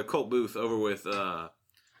 this is Colt Booth over with, where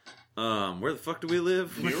the fuck do we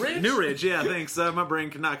live? NEWRIDGE? NEWRIDGE, yeah, thanks. My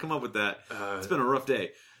brain could not come up with that. It's been a rough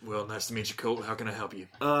day. Well, nice to meet you, Colt. How can I help you?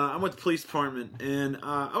 I'm with the police department, and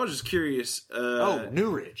I was just curious.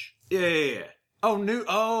 NEWRIDGE. Yeah.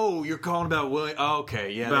 Oh, you're calling about William. Oh,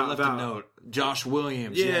 okay, yeah, they left a note. Josh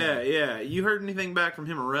Williams. Yeah. You heard anything back from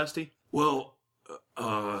him or Rusty? Well,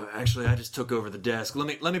 actually, I just took over the desk. Let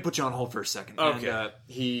me put you on hold for a second. Okay. And,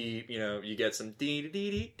 you get some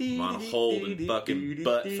I'm on hold in fucking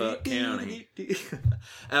Buttfuck County.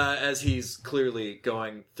 As he's clearly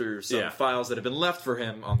going through some files that have been left for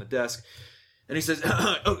him on the desk. And he says,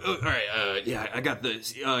 all right, I got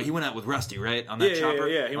this. He went out with Rusty, right? On that chopper?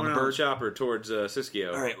 Yeah, he went on the chopper towards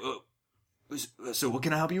Siskiyou. All right, so what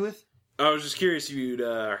can I help you with? I was just curious if you'd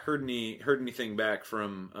heard anything back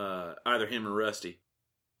from either him or Rusty.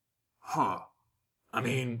 Huh. I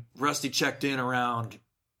mean, Rusty checked in around,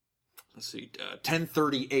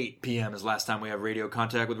 10:38 p.m. is last time we have radio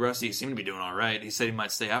contact with Rusty. He seemed to be doing all right. He said he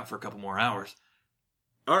might stay out for a couple more hours.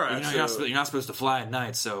 All right. You're not supposed to fly at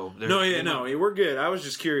night, so... we're good. I was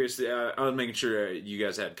just curious. I was making sure you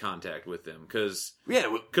guys had contact with them, because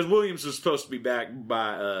Williams was supposed to be back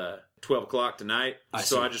by 12 o'clock tonight, I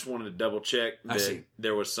just wanted to double check that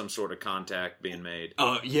there was some sort of contact being made.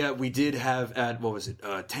 Yeah, we did have at,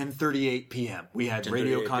 10:38 p.m. We had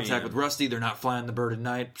radio contact with Rusty. They're not flying the bird at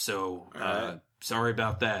night, so sorry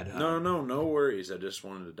about that. No worries. I just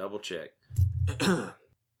wanted to double check.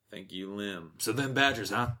 Thank you, Lim. So them Badgers,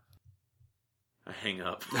 huh? I hang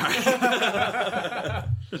up.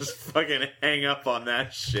 Just fucking hang up on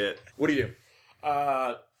that shit. What do you do?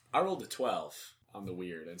 I rolled a 12 on the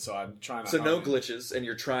weird, and so I'm trying to... So no glitches, and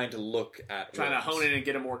you're trying to look at... Trying to hone in and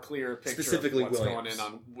get a more clear picture specifically of what's Williams.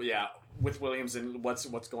 going on. Yeah, with Williams and what's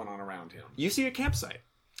going on around him. You see a campsite.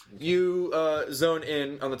 You zone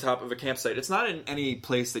in on the top of a campsite. It's not in any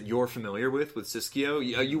place that you're familiar with Siskio.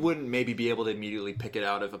 You wouldn't maybe be able to immediately pick it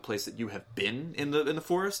out of a place that you have been in the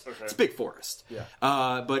forest. Okay. It's a big forest. Yeah.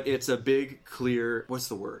 But it's a big, clear... What's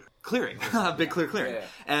the word? Clearing. Big, clear clearing. Yeah.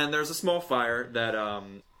 And there's a small fire that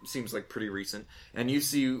seems like pretty recent. And you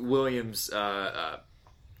see Williams...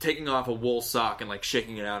 taking off a wool sock and like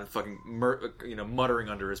shaking it out and fucking muttering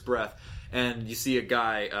under his breath, and you see a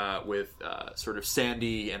guy with sort of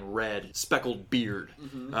sandy and red speckled beard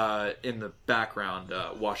in the background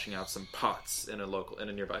washing out some pots in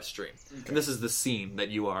a nearby stream. Okay. And this is the scene that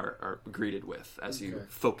you are greeted with as you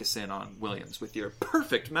focus in on Williams with your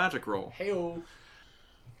perfect magic roll. Hey-o.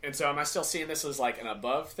 And so am I still seeing this as like an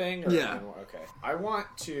above thing? Or yeah. Okay. I want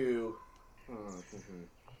to...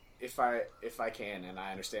 If I can, and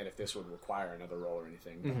I understand if this would require another roll or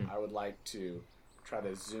anything, but I would like to try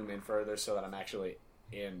to zoom in further so that I'm actually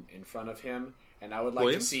in front of him, and I would like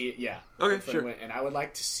Williams? to see, okay, sure, and I would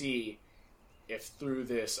like to see if through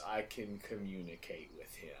this I can communicate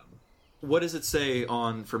with him. What does it say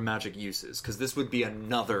on for magic uses? Because this would be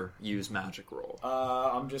another use magic roll.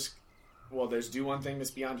 There's do one thing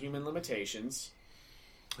that's beyond human limitations.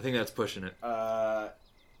 I think that's pushing it.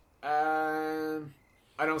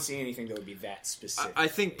 I don't see anything that would be that specific. I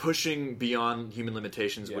think pushing beyond human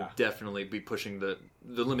limitations would definitely be pushing the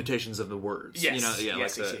limitations of the words. Yes.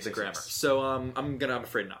 The grammar. Yes. So I'm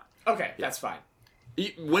afraid not. Okay, that's fine.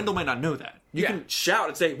 Wendell might not know that. You can shout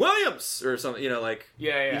and say Williams or something. You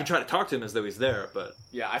can try to talk to him as though he's there, but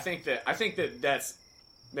I think that that's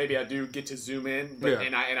maybe I do get to zoom in, but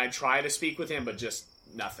and I try to speak with him, but just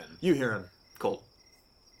nothing. You hear him, Colt,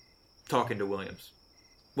 talking to Williams.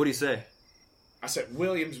 What do you say? I said,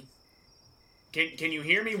 Williams, can you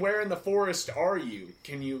hear me? Where in the forest are you?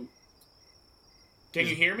 Can you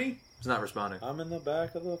hear me? He's not responding. I'm in the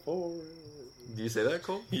back of the forest. Do you say that,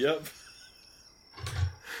 Colt? Yep.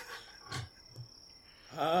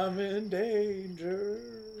 I'm in danger.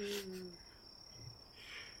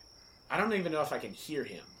 I don't even know if I can hear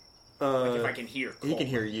him. If I can hear Colt. He can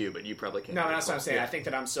hear you, but you probably can't. No, that's what I'm saying. Yeah. I think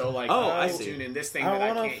that I'm so I see. tuned in this thing that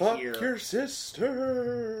I can't fuck hear. Your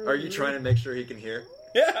sister. Are you trying to make sure he can hear?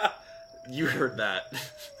 Yeah. You heard that.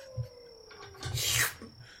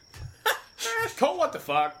 Colt, what the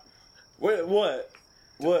fuck? Wait, what?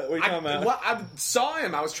 What are you talking about? I saw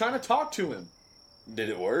him. I was trying to talk to him. Did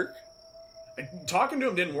it work? Talking to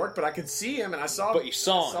him didn't work, but I could see him, and I saw. But you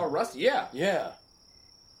saw him. I saw Rusty. Yeah. Yeah.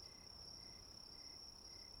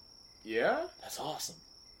 Yeah? That's awesome.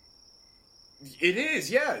 It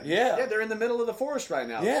is, yeah. Yeah. Yeah, they're in the middle of the forest right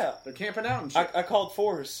now. Yeah. They're camping out and shit. I called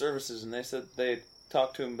Forest Services, and they said they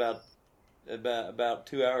talked to him about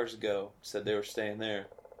 2 hours ago. Said they were staying there.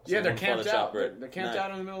 So they're camped out. They're camped night.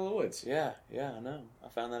 out in the middle of the woods. Yeah, I know. I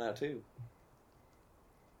found that out, too.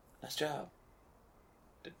 Nice job.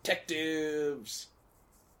 Detectives.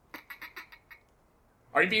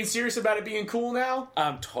 Are you being serious about it being cool now?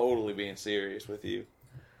 I'm totally being serious with you.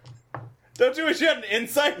 Don't you wish you had an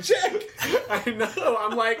insight check? I know.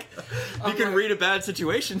 I'm like... You can read a bad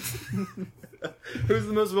situation. Who's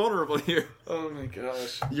the most vulnerable here? Oh my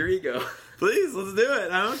gosh. Your ego. Please, let's do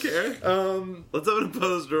it. I don't care. Let's have an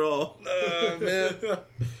opposed roll. Man.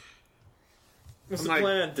 What's the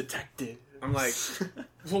plan, detective? I'm like,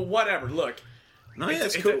 well, whatever. Look. No, yeah,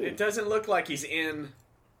 it's cool. It doesn't look like he's in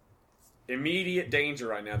immediate danger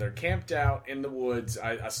right now. They're camped out in the woods.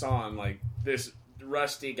 I saw him, like, this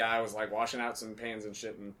rusty guy was, like, washing out some pans and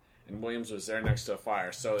shit, and Williams was there next to a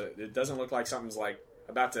fire. So it doesn't look like something's, like,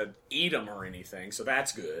 about to eat him or anything. So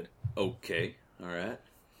that's good. Okay. All right.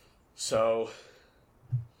 So,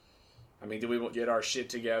 I mean, do we get our shit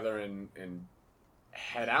together and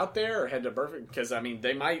head out there or head to Perfect? Because, I mean,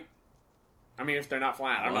 they might... I mean, if they're not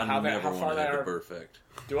flying, I don't know how far they are. Perfect.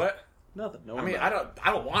 Do what? Nothing. No. I mean, I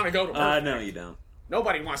don't want to go to Perfect. No, you don't.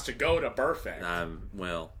 Nobody wants to go to Perfect.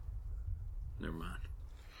 Well, never mind.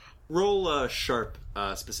 Roll sharp,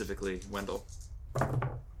 specifically, Wendell.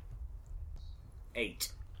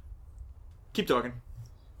 8. Keep talking.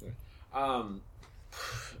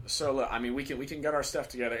 So look, I mean, we can get our stuff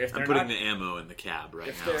together. If they're I'm putting not, the ammo in the cab right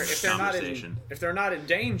if now. if they're not in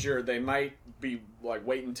danger, they might be like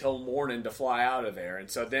wait until morning to fly out of there. And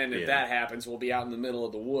so then if that happens, we'll be out in the middle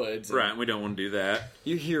of the woods. Right, and we don't want to do that.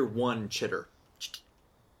 You hear one chitter.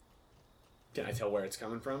 Can I tell where it's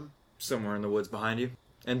coming from? Somewhere in the woods behind you.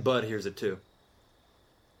 And Bud hears it too.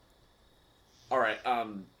 All right.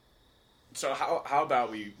 So how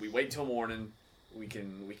about we wait until morning? We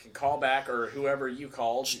can call back, or whoever you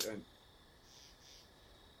called.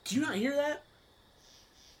 Do you not hear that?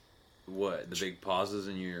 What? The big pauses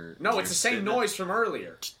in your... No, it's the same noise from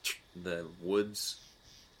earlier. The woods?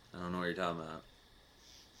 I don't know what you're talking about.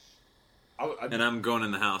 And And I'm going in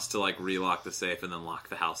the house to like relock the safe and then lock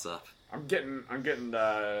the house up. I'm getting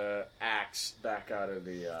the axe back out of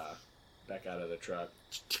the truck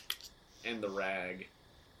and the rag.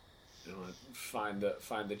 You know, find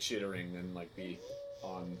the chittering and like be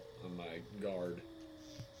on my guard.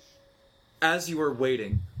 As you are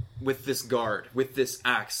waiting with this guard, with this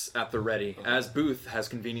axe at the ready, as Booth has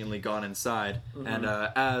conveniently gone inside, and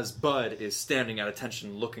as Bud is standing at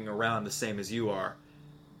attention looking around the same as you are,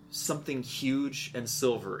 something huge and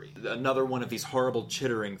silvery, another one of these horrible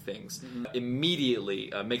chittering things,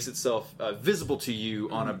 immediately makes itself visible to you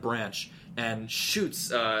on a branch and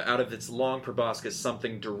shoots out of its long proboscis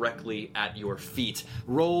something directly at your feet.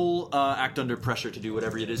 Roll Act Under Pressure to do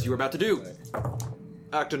whatever it is you're about to do.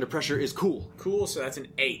 Act Under Pressure is cool. Cool, so that's an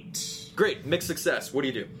 8. Great, mixed success. What do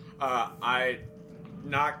you do? I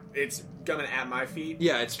knock. It's coming at my feet.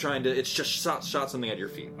 Yeah, it's just shot something at your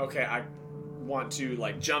feet. Okay, I want to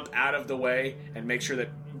like jump out of the way and make sure that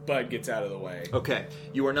Bud gets out of the way. Okay,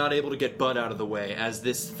 you are not able to get Bud out of the way as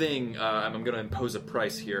this thing, I'm going to impose a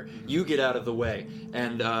price here. You get out of the way,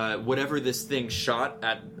 and whatever this thing shot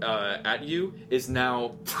at you is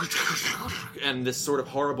now, and this sort of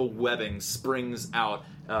horrible webbing springs out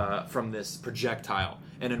from this projectile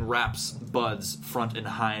and enwraps Bud's front and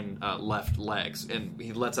hind left legs, and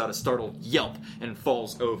he lets out a startled yelp and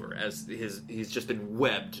falls over as he's just been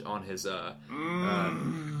webbed on his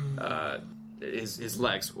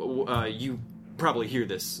legs. You probably hear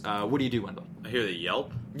this. What do you do, Wendell? I hear the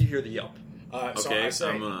yelp. You hear the yelp. Okay, so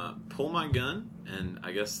I'm gonna pull my gun and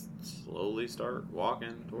I guess slowly start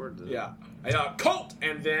walking towards it. Yeah. Colt!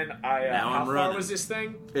 And then how far running. was this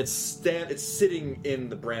thing? It's sitting in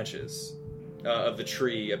the branches of the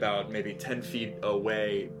tree about maybe 10 feet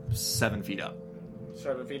away, 7 feet up.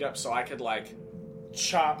 7 feet up, so I could like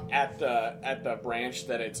chop at the branch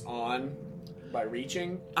that it's on by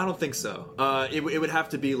reaching. I don't think so. It would have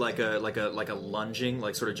to be like a lunging,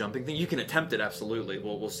 like sort of jumping thing. You can attempt it, absolutely.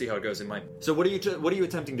 We'll see how it goes. So what are you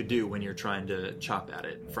attempting to do when you're trying to chop at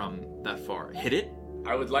it from that far? Hit it?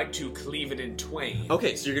 I would like to cleave it in twain.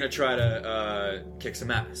 Okay, so you're gonna try to kick some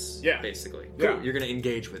ass. Yeah. Basically. Yeah. Cool. You're gonna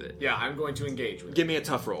engage with it. Yeah, I'm going to engage with it. Give me a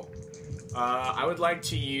tough roll. I would like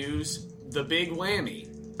to use the big whammy.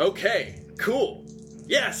 Okay. Cool.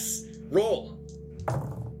 Yes. Roll.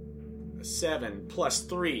 7 plus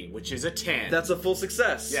 3, which is a 10. That's a full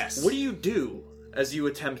success. Yes. What do you do as you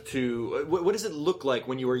attempt to... What does it look like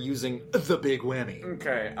when you are using the big whammy?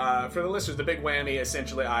 Okay, for the listeners, the big whammy,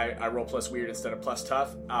 essentially, I roll plus weird instead of plus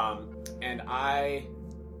tough. And I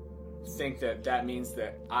think that means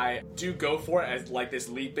that I do go for it as like this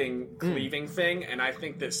leaping, cleaving thing, and I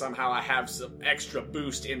think that somehow I have some extra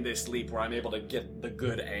boost in this leap where I'm able to get the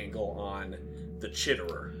good angle on the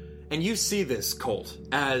chitterer. And you see this, Colt,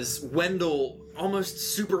 as Wendell,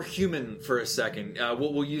 almost superhuman for a second,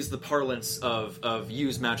 we'll use the parlance of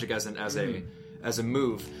use magic as a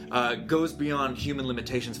move, goes beyond human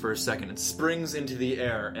limitations for a second and springs into the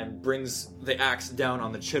air and brings the axe down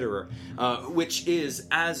on the chitterer, which is,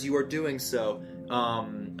 as you are doing so,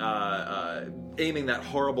 aiming that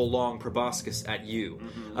horrible long proboscis at you.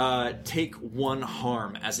 Take 1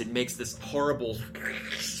 harm as it makes this horrible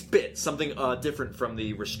spit, something different from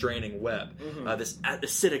the restraining web. This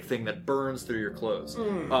acidic thing that burns through your clothes.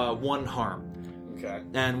 1 harm. Okay.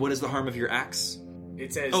 And what is the harm of your axe?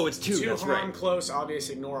 It says it's 2, 2 that's harm right. close, obvious,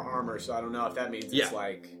 ignore armor, so I don't know if that means it's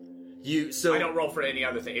like... So I don't roll for any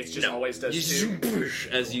other thing, it's just always does 2.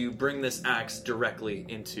 As you bring this axe directly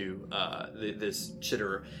into this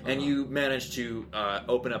chitterer, and you manage to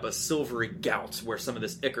open up a silvery gout where some of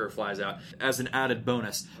this ichor flies out. As an added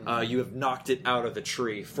bonus, you have knocked it out of the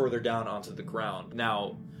tree further down onto the ground.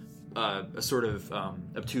 Now, a sort of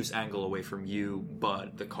obtuse angle away from you,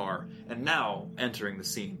 Bud, the car, and now entering the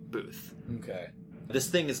scene, Booth. Okay. This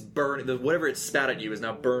thing is burning, whatever it spat at you is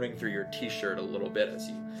now burning through your t-shirt a little bit as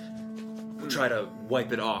you try to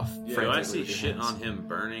wipe it off. Do I see shit on him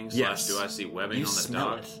burning? Yes. Do I see webbing You on the smell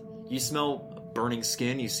dog? it. You smell burning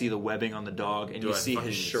skin, you see the webbing on the dog, and Do you I see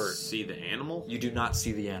fucking his shirt. see the animal? You do not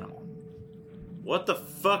see the animal. What the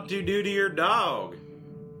fuck do you do to your dog?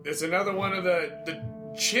 It's another one of the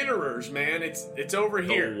chitterers, man. It's over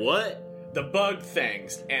here. The what? The bug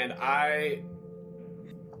things, and I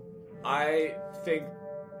think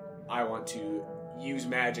I want to use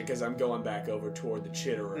magic as I'm going back over toward the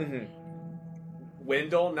chitterer.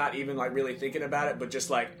 Wendell, not even like really thinking about it, but just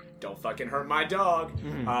like, don't fucking hurt my dog.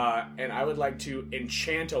 And I would like to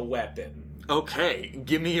enchant a weapon. Okay,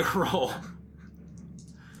 give me a roll.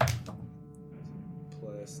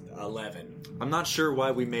 Plus 11. I'm not sure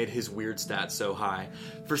why we made his weird stat so high.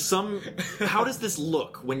 How does this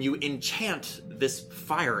look when you enchant this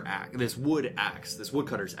fire axe, this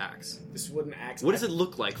woodcutter's axe? This wooden axe. What does it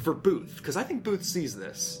look like for Booth? Because I think Booth sees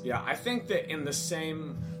this. Yeah, I think that in the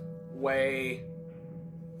same way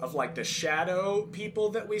of like the shadow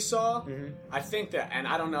people that we saw, I think that, and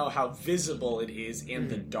I don't know how visible it is in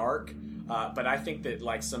the dark, but I think that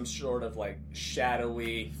like some sort of like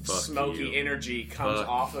shadowy, smoky energy comes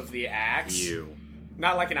off of the axe.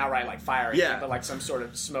 Not like an outright like fire, but like some sort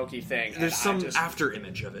of smoky thing. There's some after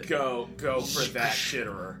image of it. Go for that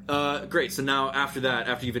shitterer. Great. So now after that,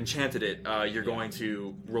 after you've enchanted it, you're going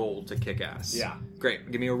to roll to kick ass. Yeah. Great.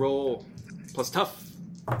 Give me a roll plus tough.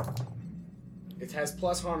 It has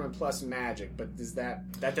plus harm and plus magic, but does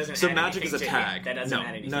that doesn't? So add magic is a to tag. Hit. That doesn't add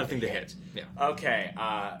anything. Nothing to hit. Yeah. Okay.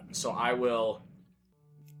 So I will.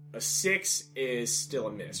 A 6 is still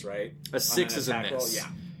a miss, right? A 6 is a miss. Roll? Yeah.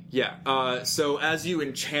 Yeah. So as you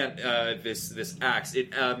enchant this axe,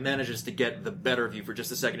 it manages to get the better of you for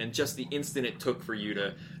just a second, and just the instant it took for you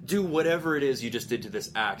to do whatever it is you just did to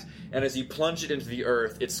this axe. And as you plunge it into the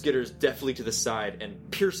earth, it skitters deftly to the side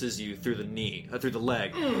and pierces you through the knee, through the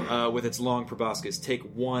leg, with its long proboscis. Take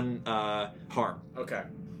 1 harm. Okay.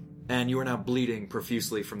 And you are now bleeding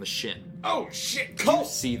profusely from the shin. Oh shit! You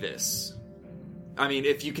see this. I mean,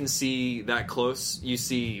 if you can see that close, you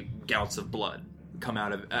see gouts of blood come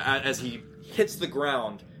out of as he hits the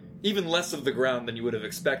ground, even less of the ground than you would have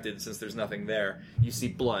expected since there's nothing there. You see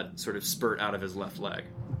blood sort of spurt out of his left leg.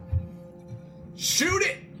 Shoot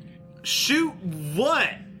it! Shoot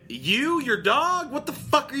what? Your dog? What the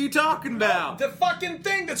fuck are you talking about? The fucking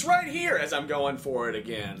thing that's right here as I'm going for it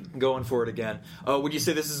again. Would you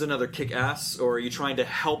say this is another kick ass, or are you trying to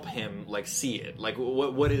help him like see it? Like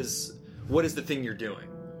what is the thing you're doing?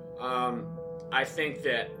 I think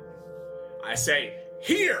that I say,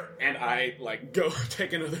 here! And I, like, go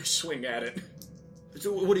take another swing at it.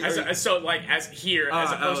 So, what do you... as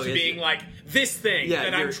opposed to being, like, this thing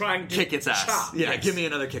that I'm trying to kick its ass. Chop. Yeah, give me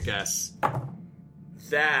another kick ass.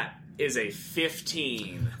 That is a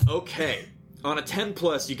 15. Okay. On a 10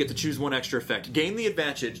 plus, you get to choose 1 extra effect. Gain the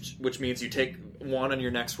advantage, which means you take 1 on your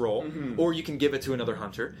next roll, or you can give it to another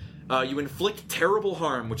hunter. You inflict terrible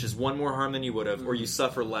harm, which is 1 more harm than you would have, or you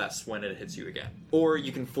suffer less when it hits you again. Or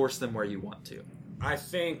you can force them where you want to. I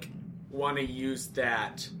think want to use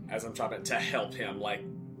that as I'm trying to help him, like,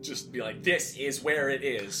 just be like, this is where it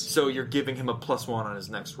is. So you're giving him a +1 on his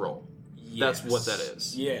next roll. Yes. That's what that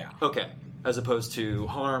is. Yeah. Okay. As opposed to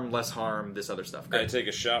harm, less harm, this other stuff. I take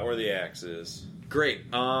a shot where the axe is. Great.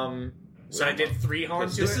 So I did 3 harm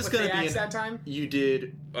to it with the axe that time? You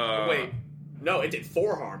did... Wait. No, it did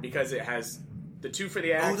 4 harm because it has the 2 for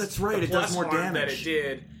the axe. Oh, that's right. It does more damage. That it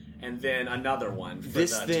did, and then another one for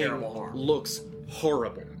this the thing terrible harm. Looks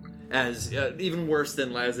horrible. As even worse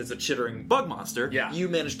than as it's a chittering bug monster. Yeah. You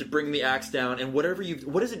managed to bring the axe down, and what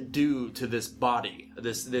does it do to this body?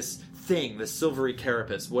 This thing, this silvery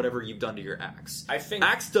carapace, whatever you've done to your axe? I think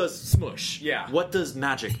axe does smush. Yeah. What does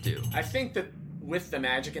magic do? I think that with the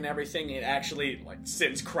magic and everything, it actually like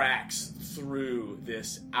sends cracks through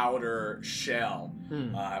this outer shell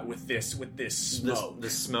with this smoke.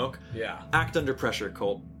 This smoke. Yeah. Act under pressure,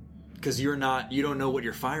 Colt. Because you don't know what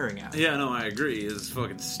you're firing at. Yeah, no, I agree. It's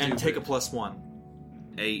fucking stupid. And take a +1.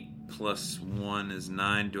 8 plus 1 is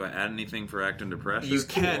 9. Do I add anything for act under pressure? You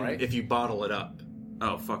can, right? If you bottle it up.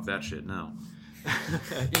 Oh, fuck that shit, no.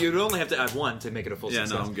 You'd only have to add 1 to make it a full success.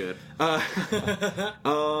 Yeah, no, I'm good.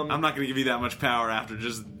 I'm not going to give you that much power after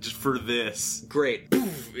just for this. Great.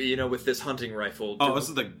 Poof, with this hunting rifle. Oh, this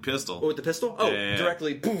is the pistol. Oh, with the pistol? Oh, yeah.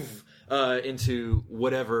 Directly poof, into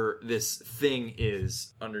whatever this thing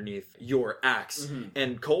is underneath your axe. Mm-hmm.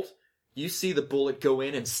 And Colt, you see the bullet go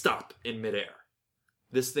in and stop in midair.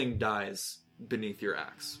 This thing dies beneath your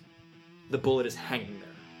axe. The bullet is hanging there.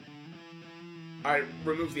 I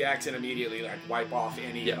remove the axe and immediately wipe off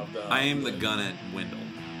any of the... I aim the gun at Wendell.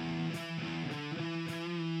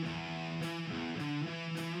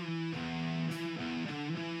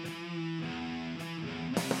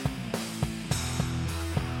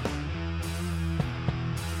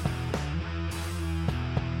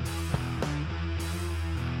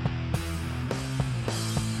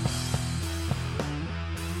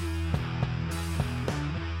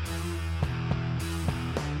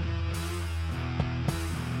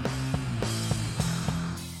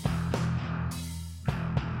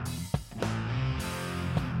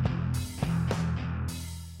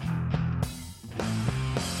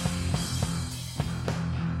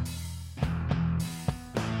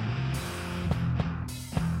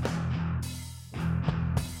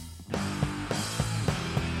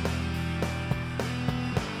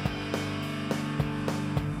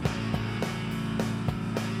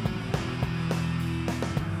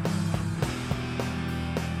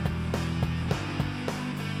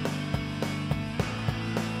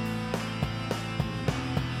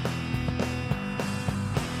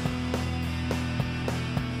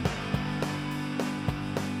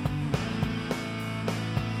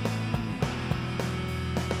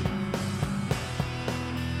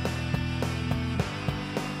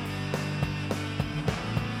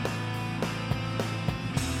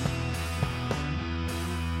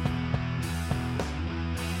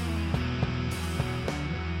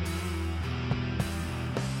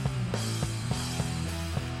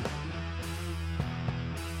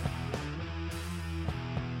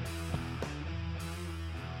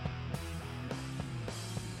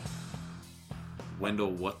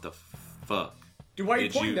 Wendell, what the fuck? Dude, why are you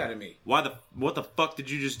pointing that at me? What the fuck did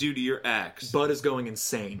you just do to your axe? Bud is going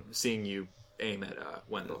insane seeing you aim at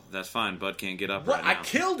Wendell. That's fine. Bud can't get up What? right now. I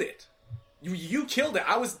killed it. You killed it.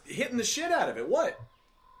 I was hitting the shit out of it. What?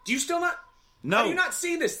 Do you still not? No. How do you not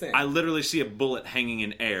see this thing? I literally see a bullet hanging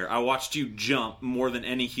in air. I watched you jump more than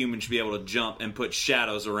any human should be able to jump and put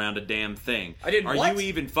shadows around a damn thing. I did Are what? you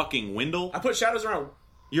even fucking Wendell? I put shadows around.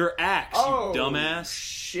 Your axe, Oh, you dumbass.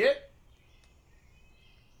 Shit.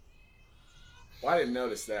 Well, I didn't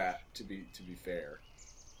notice that. To be fair,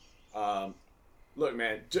 look,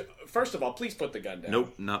 man. First of all, please put the gun down.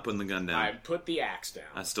 Nope, not putting the gun down. I put the axe down.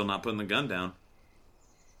 I'm still not putting the gun down.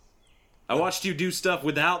 I watched you do stuff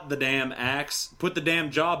without the damn axe. Put the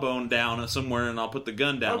damn jawbone down somewhere, and I'll put the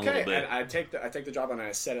gun down a little bit. And I take the jawbone and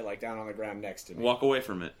I set it like down on the ground next to me. Walk away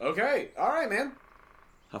from it. Okay, all right, man.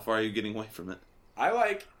 How far are you getting away from it? I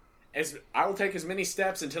will take as many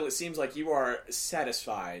steps until it seems like you are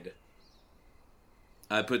satisfied.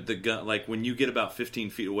 I put the gun, like, when you get about 15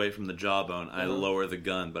 feet away from the jawbone, I lower the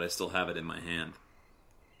gun, but I still have it in my hand.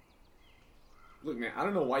 Look, man, I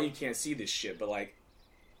don't know why you can't see this shit, but, like,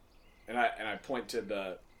 and I point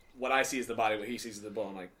to what I see is the body, what he sees is the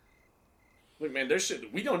bone. Like, look, man,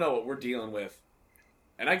 we don't know what we're dealing with.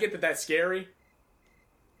 And I get that that's scary,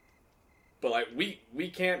 but, like, we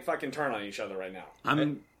can't fucking turn on each other right now.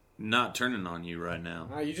 I'm not turning on you right now.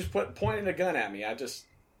 You just pointed a gun at me.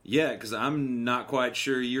 Yeah, because I'm not quite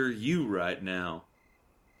sure you're you right now.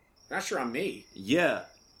 Not sure I'm me. Yeah.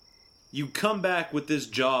 You come back with this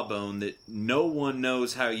jawbone that no one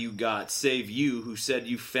knows how you got, save you, who said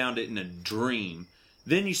you found it in a dream.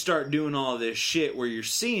 Then you start doing all this shit where you're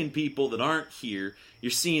seeing people that aren't here. You're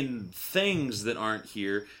seeing things that aren't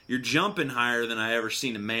here. You're jumping higher than I ever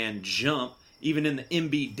seen a man jump, even in the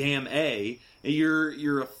MB damn A.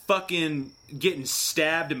 You're a fucking getting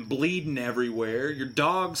stabbed and bleeding everywhere. Your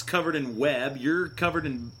dog's covered in web. You're covered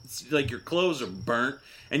in, like, your clothes are burnt.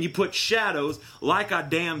 And you put shadows, like I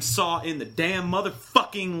damn saw in the damn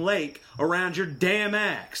motherfucking lake, around your damn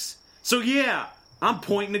axe. So yeah, I'm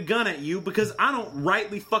pointing a gun at you because I don't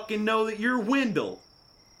rightly fucking know that you're Wendell.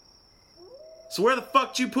 So where the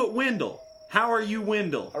fuck did you put Wendell? How are you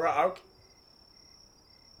Wendell? All right, okay.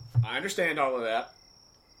 I understand all of that.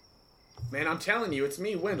 Man, I'm telling you, it's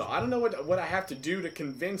me, Wendell. I don't know what I have to do to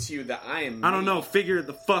convince you that I am me. I don't know. Figure it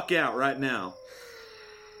the fuck out right now.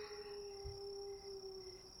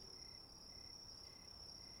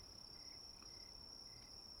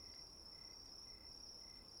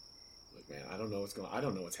 Look, man, I don't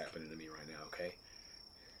know what's happening to me right now, okay?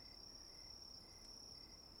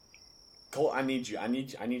 Cole, I need you. I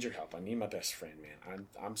need your help. I need my best friend, man.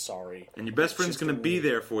 I'm sorry. And your best friend's going to be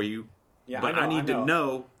there for you. Yeah, but I need to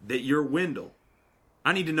know that you're Wendell.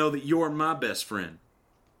 I need to know that you're my best friend.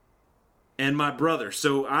 And my brother.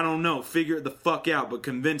 So, I don't know. Figure it the fuck out, but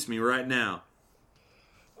convince me right now.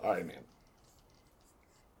 Alright, man.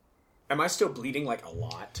 Am I still bleeding, like, a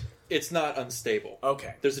lot? It's not unstable.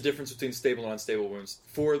 Okay. There's a difference between stable and unstable wounds.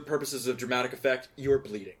 For purposes of dramatic effect, you're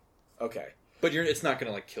bleeding. Okay. But it's not going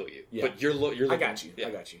to, like, kill you. Yeah. But you're looking, I got you. Yeah.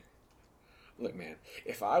 I got you. Look, man,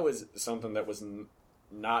 if I was something that was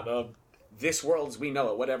not of this world as we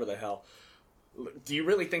know it, whatever the hell, do you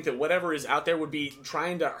really think that whatever is out there would be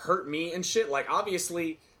trying to hurt me and shit? Like,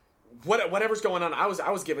 obviously, whatever's going on, I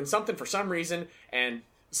was given something for some reason, and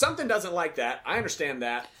something doesn't like that. I understand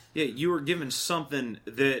that. Yeah, you were given something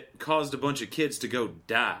that caused a bunch of kids to go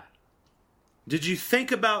die. Did you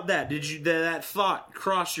think about that? Did that thought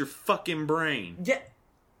cross your fucking brain? Yeah.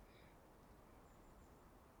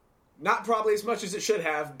 Not probably as much as it should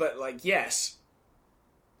have, but, like, yes.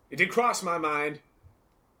 It did cross my mind.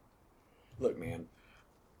 Look, man.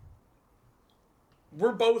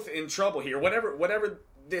 We're both in trouble here. Whatever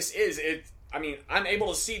this is, I'm able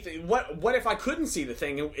to see what if I couldn't see the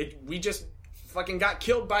thing? We just fucking got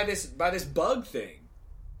killed by this bug thing.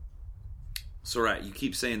 It's alright, you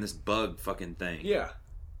keep saying this bug fucking thing. Yeah.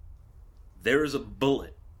 There is a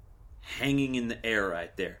bullet hanging in the air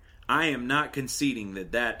right there. I am not conceding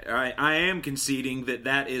that I am conceding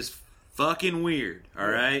that is fucking weird,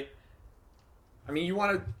 alright? I mean, you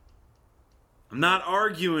want to... I'm not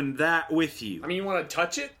arguing that with you. I mean, you want to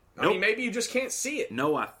touch it? Nope. I mean, maybe you just can't see it.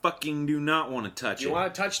 No, I fucking do not want to touch it. You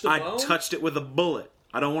want to touch the bone? I touched it with a bullet.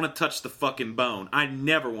 I don't want to touch the fucking bone. I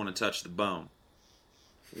never want to touch the bone.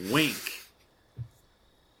 Wink.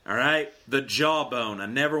 Alright? The jawbone. I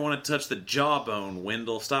never want to touch the jawbone,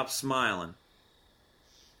 Wendell. Stop smiling.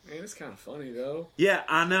 Man, it's kind of funny, though. Yeah,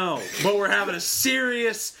 I know. But we're having a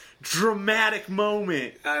serious, dramatic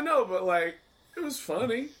moment. I know, but, like, it was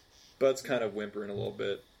funny. Bud's kind of whimpering a little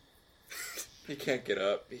bit. He can't get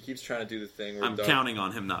up. He keeps trying to do the thing where I'm counting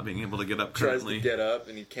on him not being able to get up tries currently. to get up,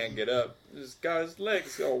 and he can't get up. He's got his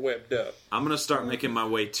legs all webbed up. I'm going to start making my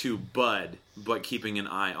way to Bud, but keeping an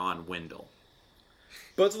eye on Wendell.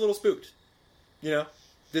 Bud's a little spooked. You know,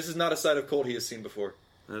 this is not a side of Colt he has seen before.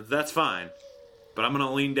 That's fine. But I'm going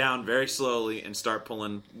to lean down very slowly and start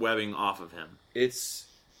pulling webbing off of him. It's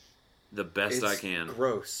the best I can.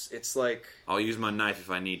 Gross. It's like... I'll use my knife if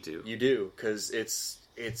I need to. You do, because it's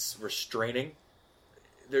restraining.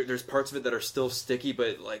 There's parts of it that are still sticky,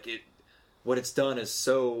 but like what it's done is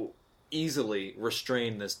so easily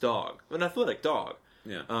restrain this dog, an athletic dog.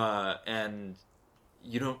 Yeah. And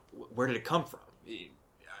you don't. Where did it come from?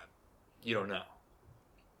 You don't know.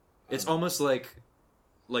 It's almost like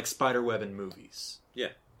spiderweb in movies. Yeah.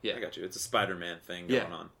 I got you. It's a Spider-Man thing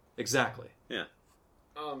going on. Exactly. Yeah.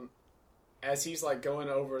 As he's like going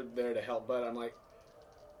over there to help Bud, I'm like,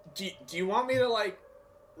 do you want me to like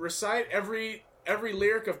recite every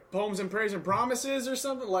lyric of Poems and Praise and Promises or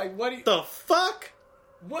something? Like, what do you... The fuck?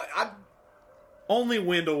 What? Only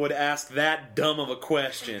Wendell would ask that dumb of a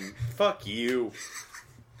question. Fuck you.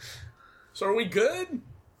 So are we good?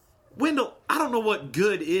 Wendell, I don't know what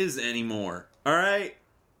good is anymore. Alright?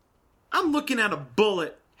 I'm looking at a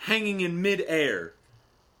bullet hanging in midair.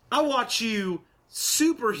 I watch you,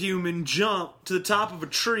 superhuman, jump to the top of a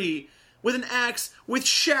tree with an axe with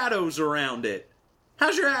shadows around it.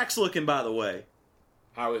 How's your axe looking, by the way?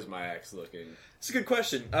 How is my axe looking? It's a good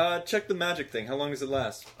question. Check the magic thing. How long does it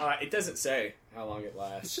last? It doesn't say how long it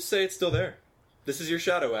lasts. Let's just say it's still there. This is your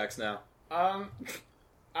shadow axe now.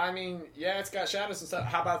 I mean, yeah, it's got shadows and stuff.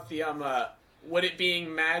 How about the would it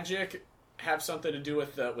being magic have something to do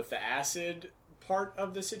with the acid part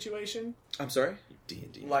of the situation? I'm sorry?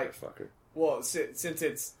 D&D like motherfucker. Well, since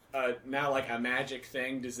it's now like a magic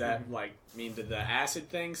thing, does that like mean that the acid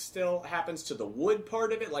thing still happens to the wood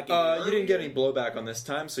part of it? Like you didn't get any blowback on this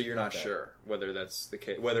time, so you're not Okay. sure whether that's the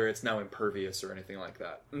case, whether it's now impervious or anything like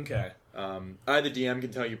that. Okay. I, the DM,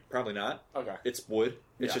 can tell you probably not. Okay. It's wood.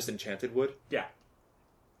 It's Yeah. just enchanted wood. Yeah.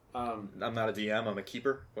 I'm not a DM. I'm a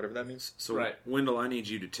keeper. Whatever that means. So, Right. Wendell, I need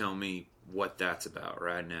you to tell me what that's about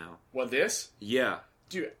right now. What, this? Yeah.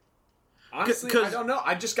 Dude, honestly, 'Cause- I don't know.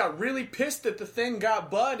 I just got really pissed that the thing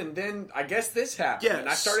got Bud, and then I guess this happened, and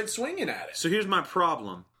I Yes. started swinging at it. So here's my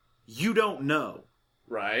problem. You don't know.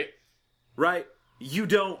 Right? Right? You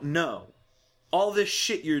don't know. All this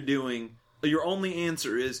shit you're doing, your only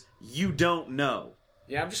answer is, you don't know.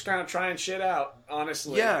 Yeah, I'm just kind of trying shit out,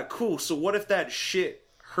 honestly. Yeah, cool. So what if that shit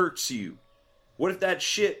hurts you? What if that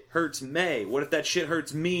shit hurts May? What if that shit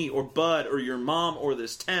hurts me or Bud or your mom or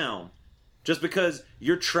this town? Just because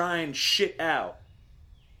you're trying shit out.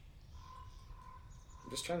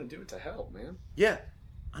 I'm just trying to do it to help, man. Yeah,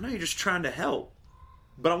 I know you're just trying to help.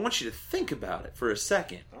 But I want you to think about it for a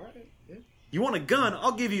second. All right. Yeah. You want a gun?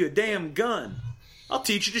 I'll give you a damn gun. I'll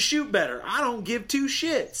teach you to shoot better. I don't give two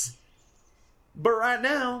shits. But right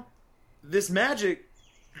now, this magic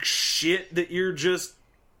shit that you're just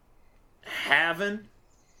having,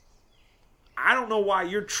 I don't know why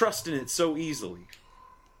you're trusting it so easily.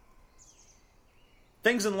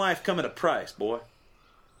 Things in life come at a price, boy.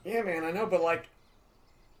 Yeah, man, I know, but like,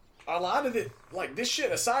 a lot of it, like this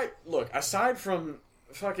shit aside from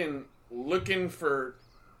fucking looking for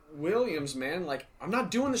Williams, man, like, I'm not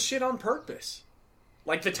doing the shit on purpose.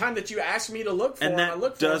 Like the time that you asked me to look for And him, that I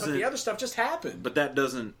looked for him, but doesn't- the other stuff just happened. But that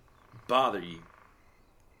doesn't bother you.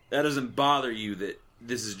 That doesn't bother you that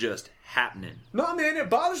this is just happening. No, man, it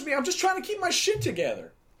bothers me. I'm just trying to keep my shit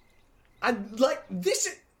together. I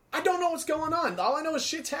don't know what's going on. All I know is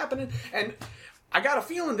shit's happening, and I got a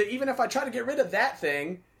feeling that even if I try to get rid of that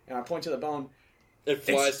thing, and I point to the bone, It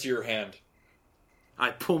flies to your hand. I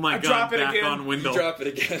pull my gun drop it back again. on Wendell. You drop it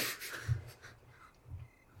again.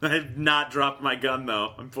 I have not dropped my gun,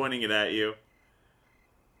 though. I'm pointing it at you.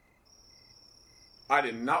 I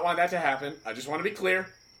did not want that to happen. I just want to be clear.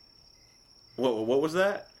 What was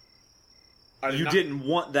that? You not- didn't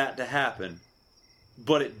want that to happen,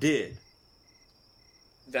 but it did.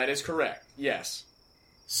 That is correct. Yes.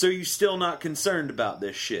 So you still not concerned about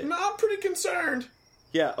this shit? No, I'm pretty concerned.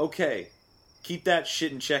 Yeah, okay. Keep that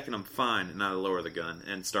shit in check and I'm fine. And I lower the gun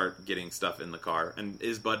and start getting stuff in the car. And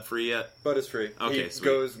is Bud free yet? Bud is free. Okay, he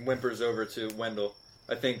sweet. whimpers over to Wendell.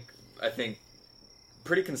 I think,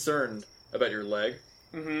 pretty concerned about your leg.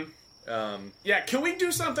 Mm-hmm. Yeah, can we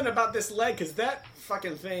do something about this leg? Because that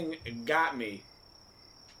fucking thing got me.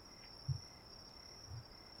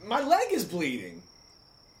 My leg is bleeding.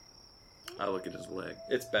 I look at his leg.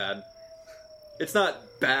 It's bad. It's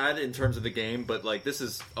not bad in terms of the game, but like this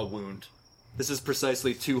is a wound. This is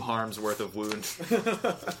precisely 2 harms worth of wound.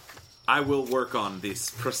 I will work on these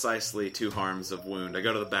precisely 2 harms of wound. I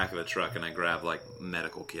go to the back of the truck and I grab, like,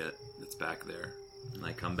 medical kit that's back there. And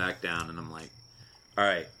I come back down and I'm like,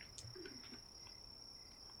 alright.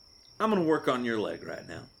 I'm gonna work on your leg right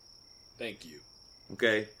now. Thank you.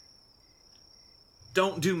 Okay?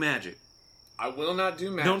 Don't do magic. I will not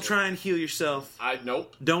do magic. Don't try and heal yourself.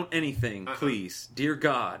 Nope. Don't anything, please. Dear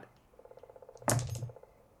God.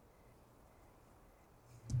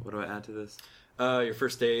 What do I add to this? Your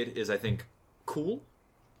first aid is, I think, cool.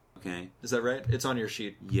 Okay. Is that right? It's on your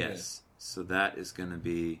sheet. Yes. So that is going to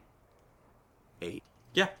be 8.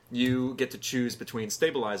 Yeah. You get to choose between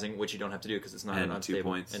stabilizing, which you don't have to do because it's not And an unstable, 2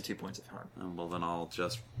 points. and 2 points of harm. Well, then I'll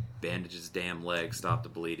just bandage his damn leg, stop the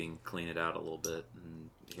bleeding, clean it out a little bit, and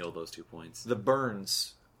heal those 2 points. The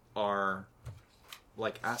burns are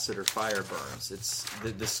like acid or fire burns. It's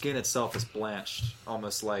the skin itself is blanched,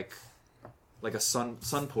 almost like a sun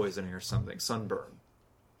poisoning or something, sunburn.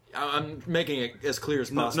 I'm making it as clear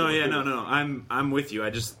as possible. No. I'm with you. I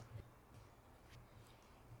just,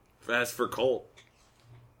 as for Colt,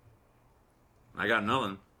 I got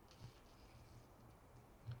nothing.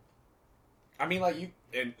 I mean, like, you...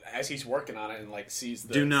 And as he's working on it and, like, sees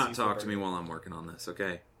the... Do not talk to me while I'm working on this,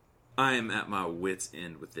 okay? I am at my wit's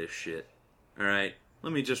end with this shit. Alright?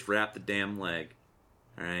 Let me just wrap the damn leg.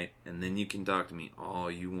 Alright? And then you can talk to me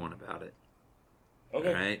all you want about it. Okay.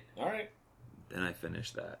 Alright? Alright. Then I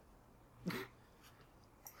finish that.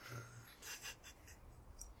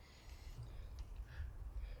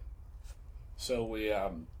 So we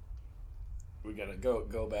gotta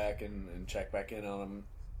go back and check back in on them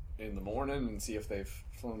in the morning and see if they've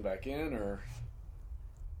flown back in, or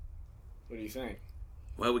what do you think?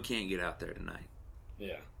 Well, we can't get out there tonight.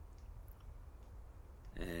 Yeah.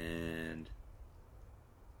 And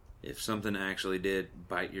if something actually did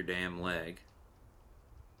bite your damn leg,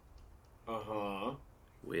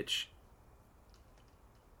 which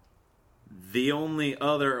the only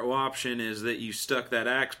other option is that you stuck that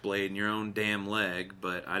axe blade in your own damn leg,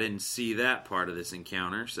 but I didn't see that part of this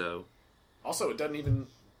encounter, so... Also, it doesn't even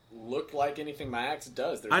look like anything my axe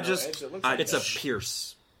does. There's no edge. It looks like it's a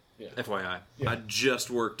pierce. Yeah. FYI. Yeah. I just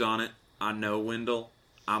worked on it. I know, Wendell.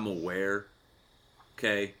 I'm aware.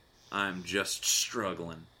 Okay? I'm just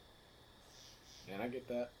struggling. And I get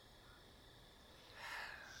that.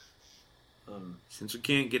 Since we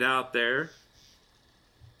can't get out there,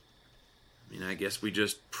 I mean, I guess we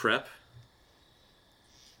just prep.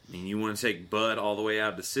 I mean, you want to take Bud all the way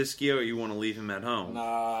out to Siskiyou, or you want to leave him at home?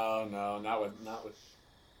 No, not with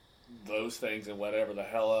those things and whatever the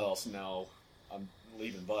hell else. No, I'm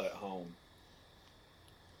leaving Bud at home.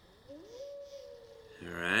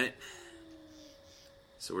 All right.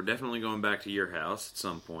 So we're definitely going back to your house at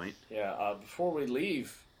some point. Yeah. Before we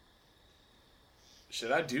leave,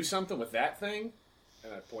 should I do something with that thing?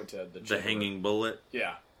 And I point to the hanging bullet.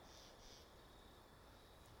 Yeah.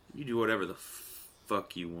 You do whatever the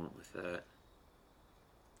fuck you want with that.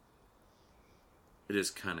 It is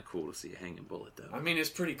kind of cool to see a hanging bullet, though. I mean, it's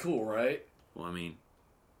pretty cool, right? Well, I mean,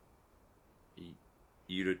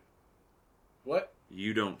 you what?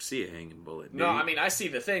 You don't see a hanging bullet, do No, you? I mean, I see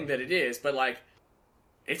the thing that it is, but, like,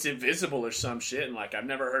 it's invisible or some shit, and, like, I've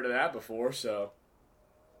never heard of that before, so...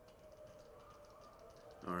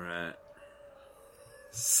 Alright.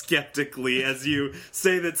 Skeptically, as you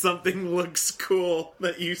say that something looks cool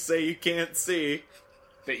that you say you can't see.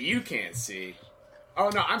 That you can't see? Oh,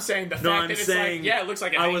 no, I'm saying the fact that it's like, yeah, it looks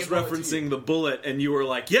like a hanging bullet. I was referencing the bullet, and you were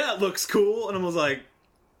like, yeah, it looks cool, and I was like,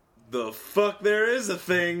 the fuck, there is a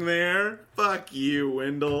thing there. Fuck you,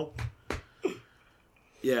 Wendell.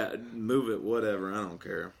 Yeah, move it, whatever, I don't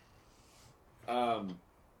care.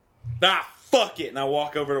 Fuck it, and I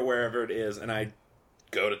walk over to wherever it is, and I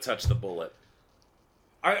go to touch the bullet.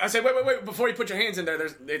 I say, wait, before you put your hands in there,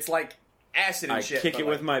 it's like acid and shit. I kick it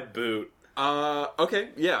with my boot. Okay,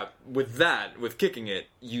 yeah. With kicking it,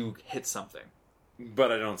 you hit something.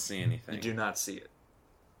 But I don't see anything. You do not see it.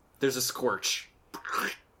 There's a scorch.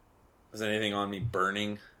 Is anything on me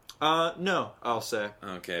burning? No, I'll say.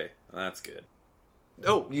 Okay, that's good.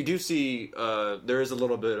 Oh, you do see, there is a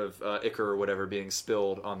little bit of ichor or whatever being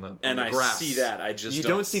spilled on the grass. And I see that, I just You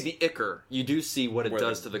don't see the ichor. You do see what it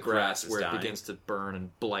does to the grass, where dying. it begins to burn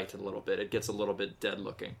and blight a little bit. It gets a little bit dead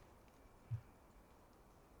looking.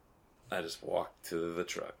 I just walk to the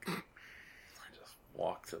truck. I just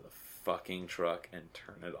walk to the fucking truck and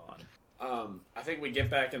turn it on. I think we get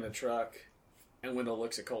back in the truck, and Wendell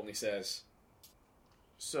looks at Colt and he says,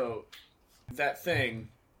 so, that thing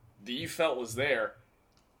that you felt was there,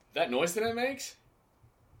 that noise that it makes?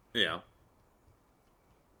 Yeah.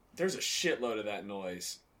 There's a shitload of that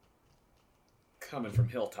noise coming from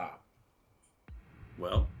Hilltop.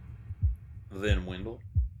 Well, Then, Wendell,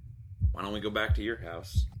 why don't we go back to your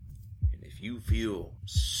house? And if you feel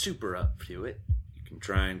super up to it, you can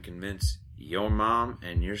try and convince your mom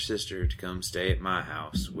and your sister to come stay at my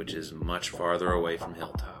house, which is much farther away from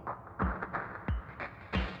Hilltop.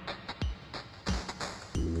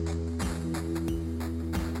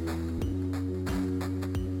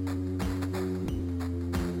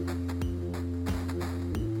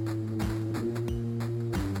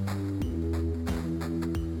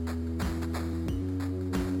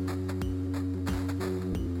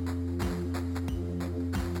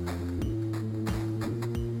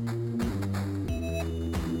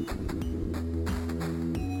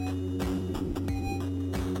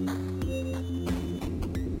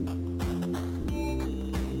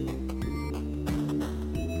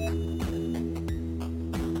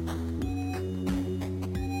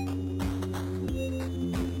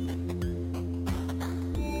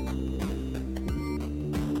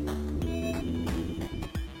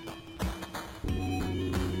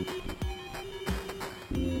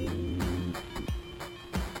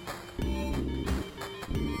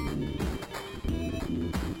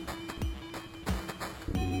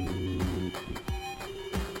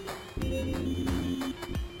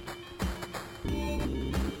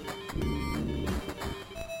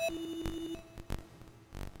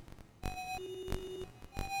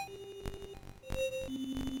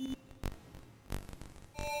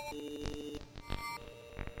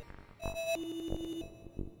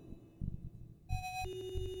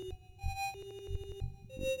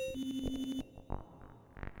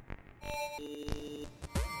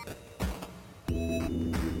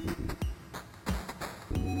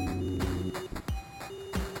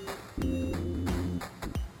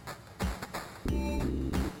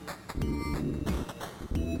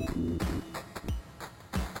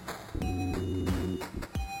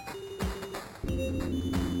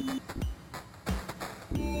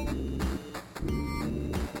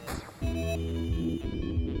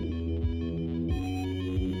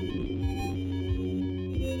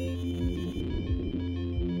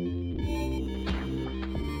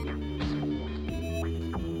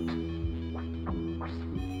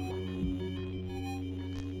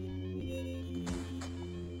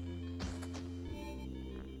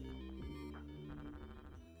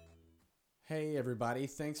 Hey everybody,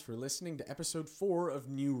 thanks for listening to episode 4 of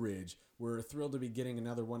New Ridge. We're thrilled to be getting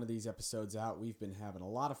another one of these episodes out. We've been having a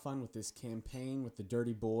lot of fun with this campaign with the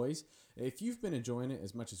Dirty Boys. If you've been enjoying it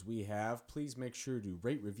as much as we have, please make sure to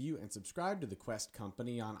rate, review, and subscribe to the Quest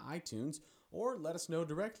Company on iTunes, or let us know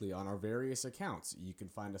directly on our various accounts. You can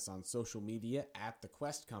find us on social media at the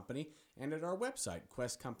Quest Company and at our website,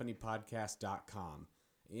 questcompanypodcast.com.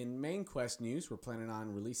 In main Quest news, we're planning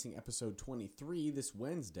on releasing episode 23 this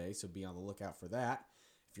Wednesday, so be on the lookout for that.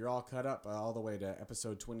 If you're all caught up all the way to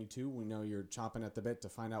episode 22, we know you're chomping at the bit to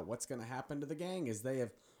find out what's going to happen to the gang, as they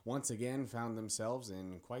have once again found themselves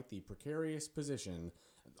in quite the precarious position.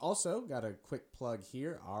 Also, got a quick plug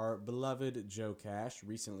here. Our beloved Joe Cash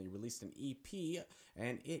recently released an EP,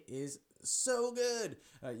 and it is so good.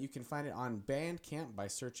 You can find it on Bandcamp by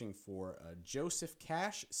searching for Joseph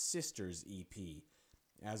Cash Sisters EP.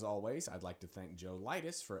 As always, I'd like to thank Joe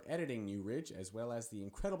Lightus for editing New Ridge, as well as the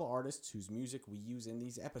incredible artists whose music we use in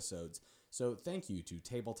these episodes. So thank you to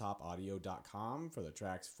tabletopaudio.com for the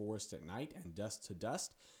tracks Forest at Night and Dust to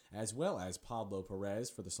Dust, as well as Pablo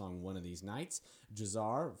Perez for the song One of These Nights,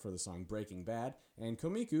 Jazar for the song Breaking Bad, and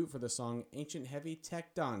Komiku for the song Ancient Heavy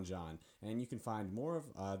Tech Donjon. And you can find more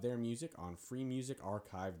of their music on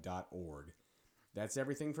freemusicarchive.org. That's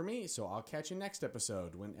everything for me, so I'll catch you next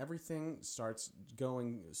episode when everything starts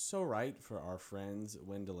going so right for our friends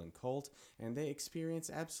Wendell and Colt, and they experience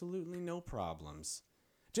absolutely no problems.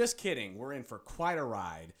 Just kidding, we're in for quite a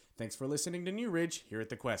ride. Thanks for listening to New Ridge here at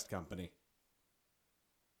the Quest Company.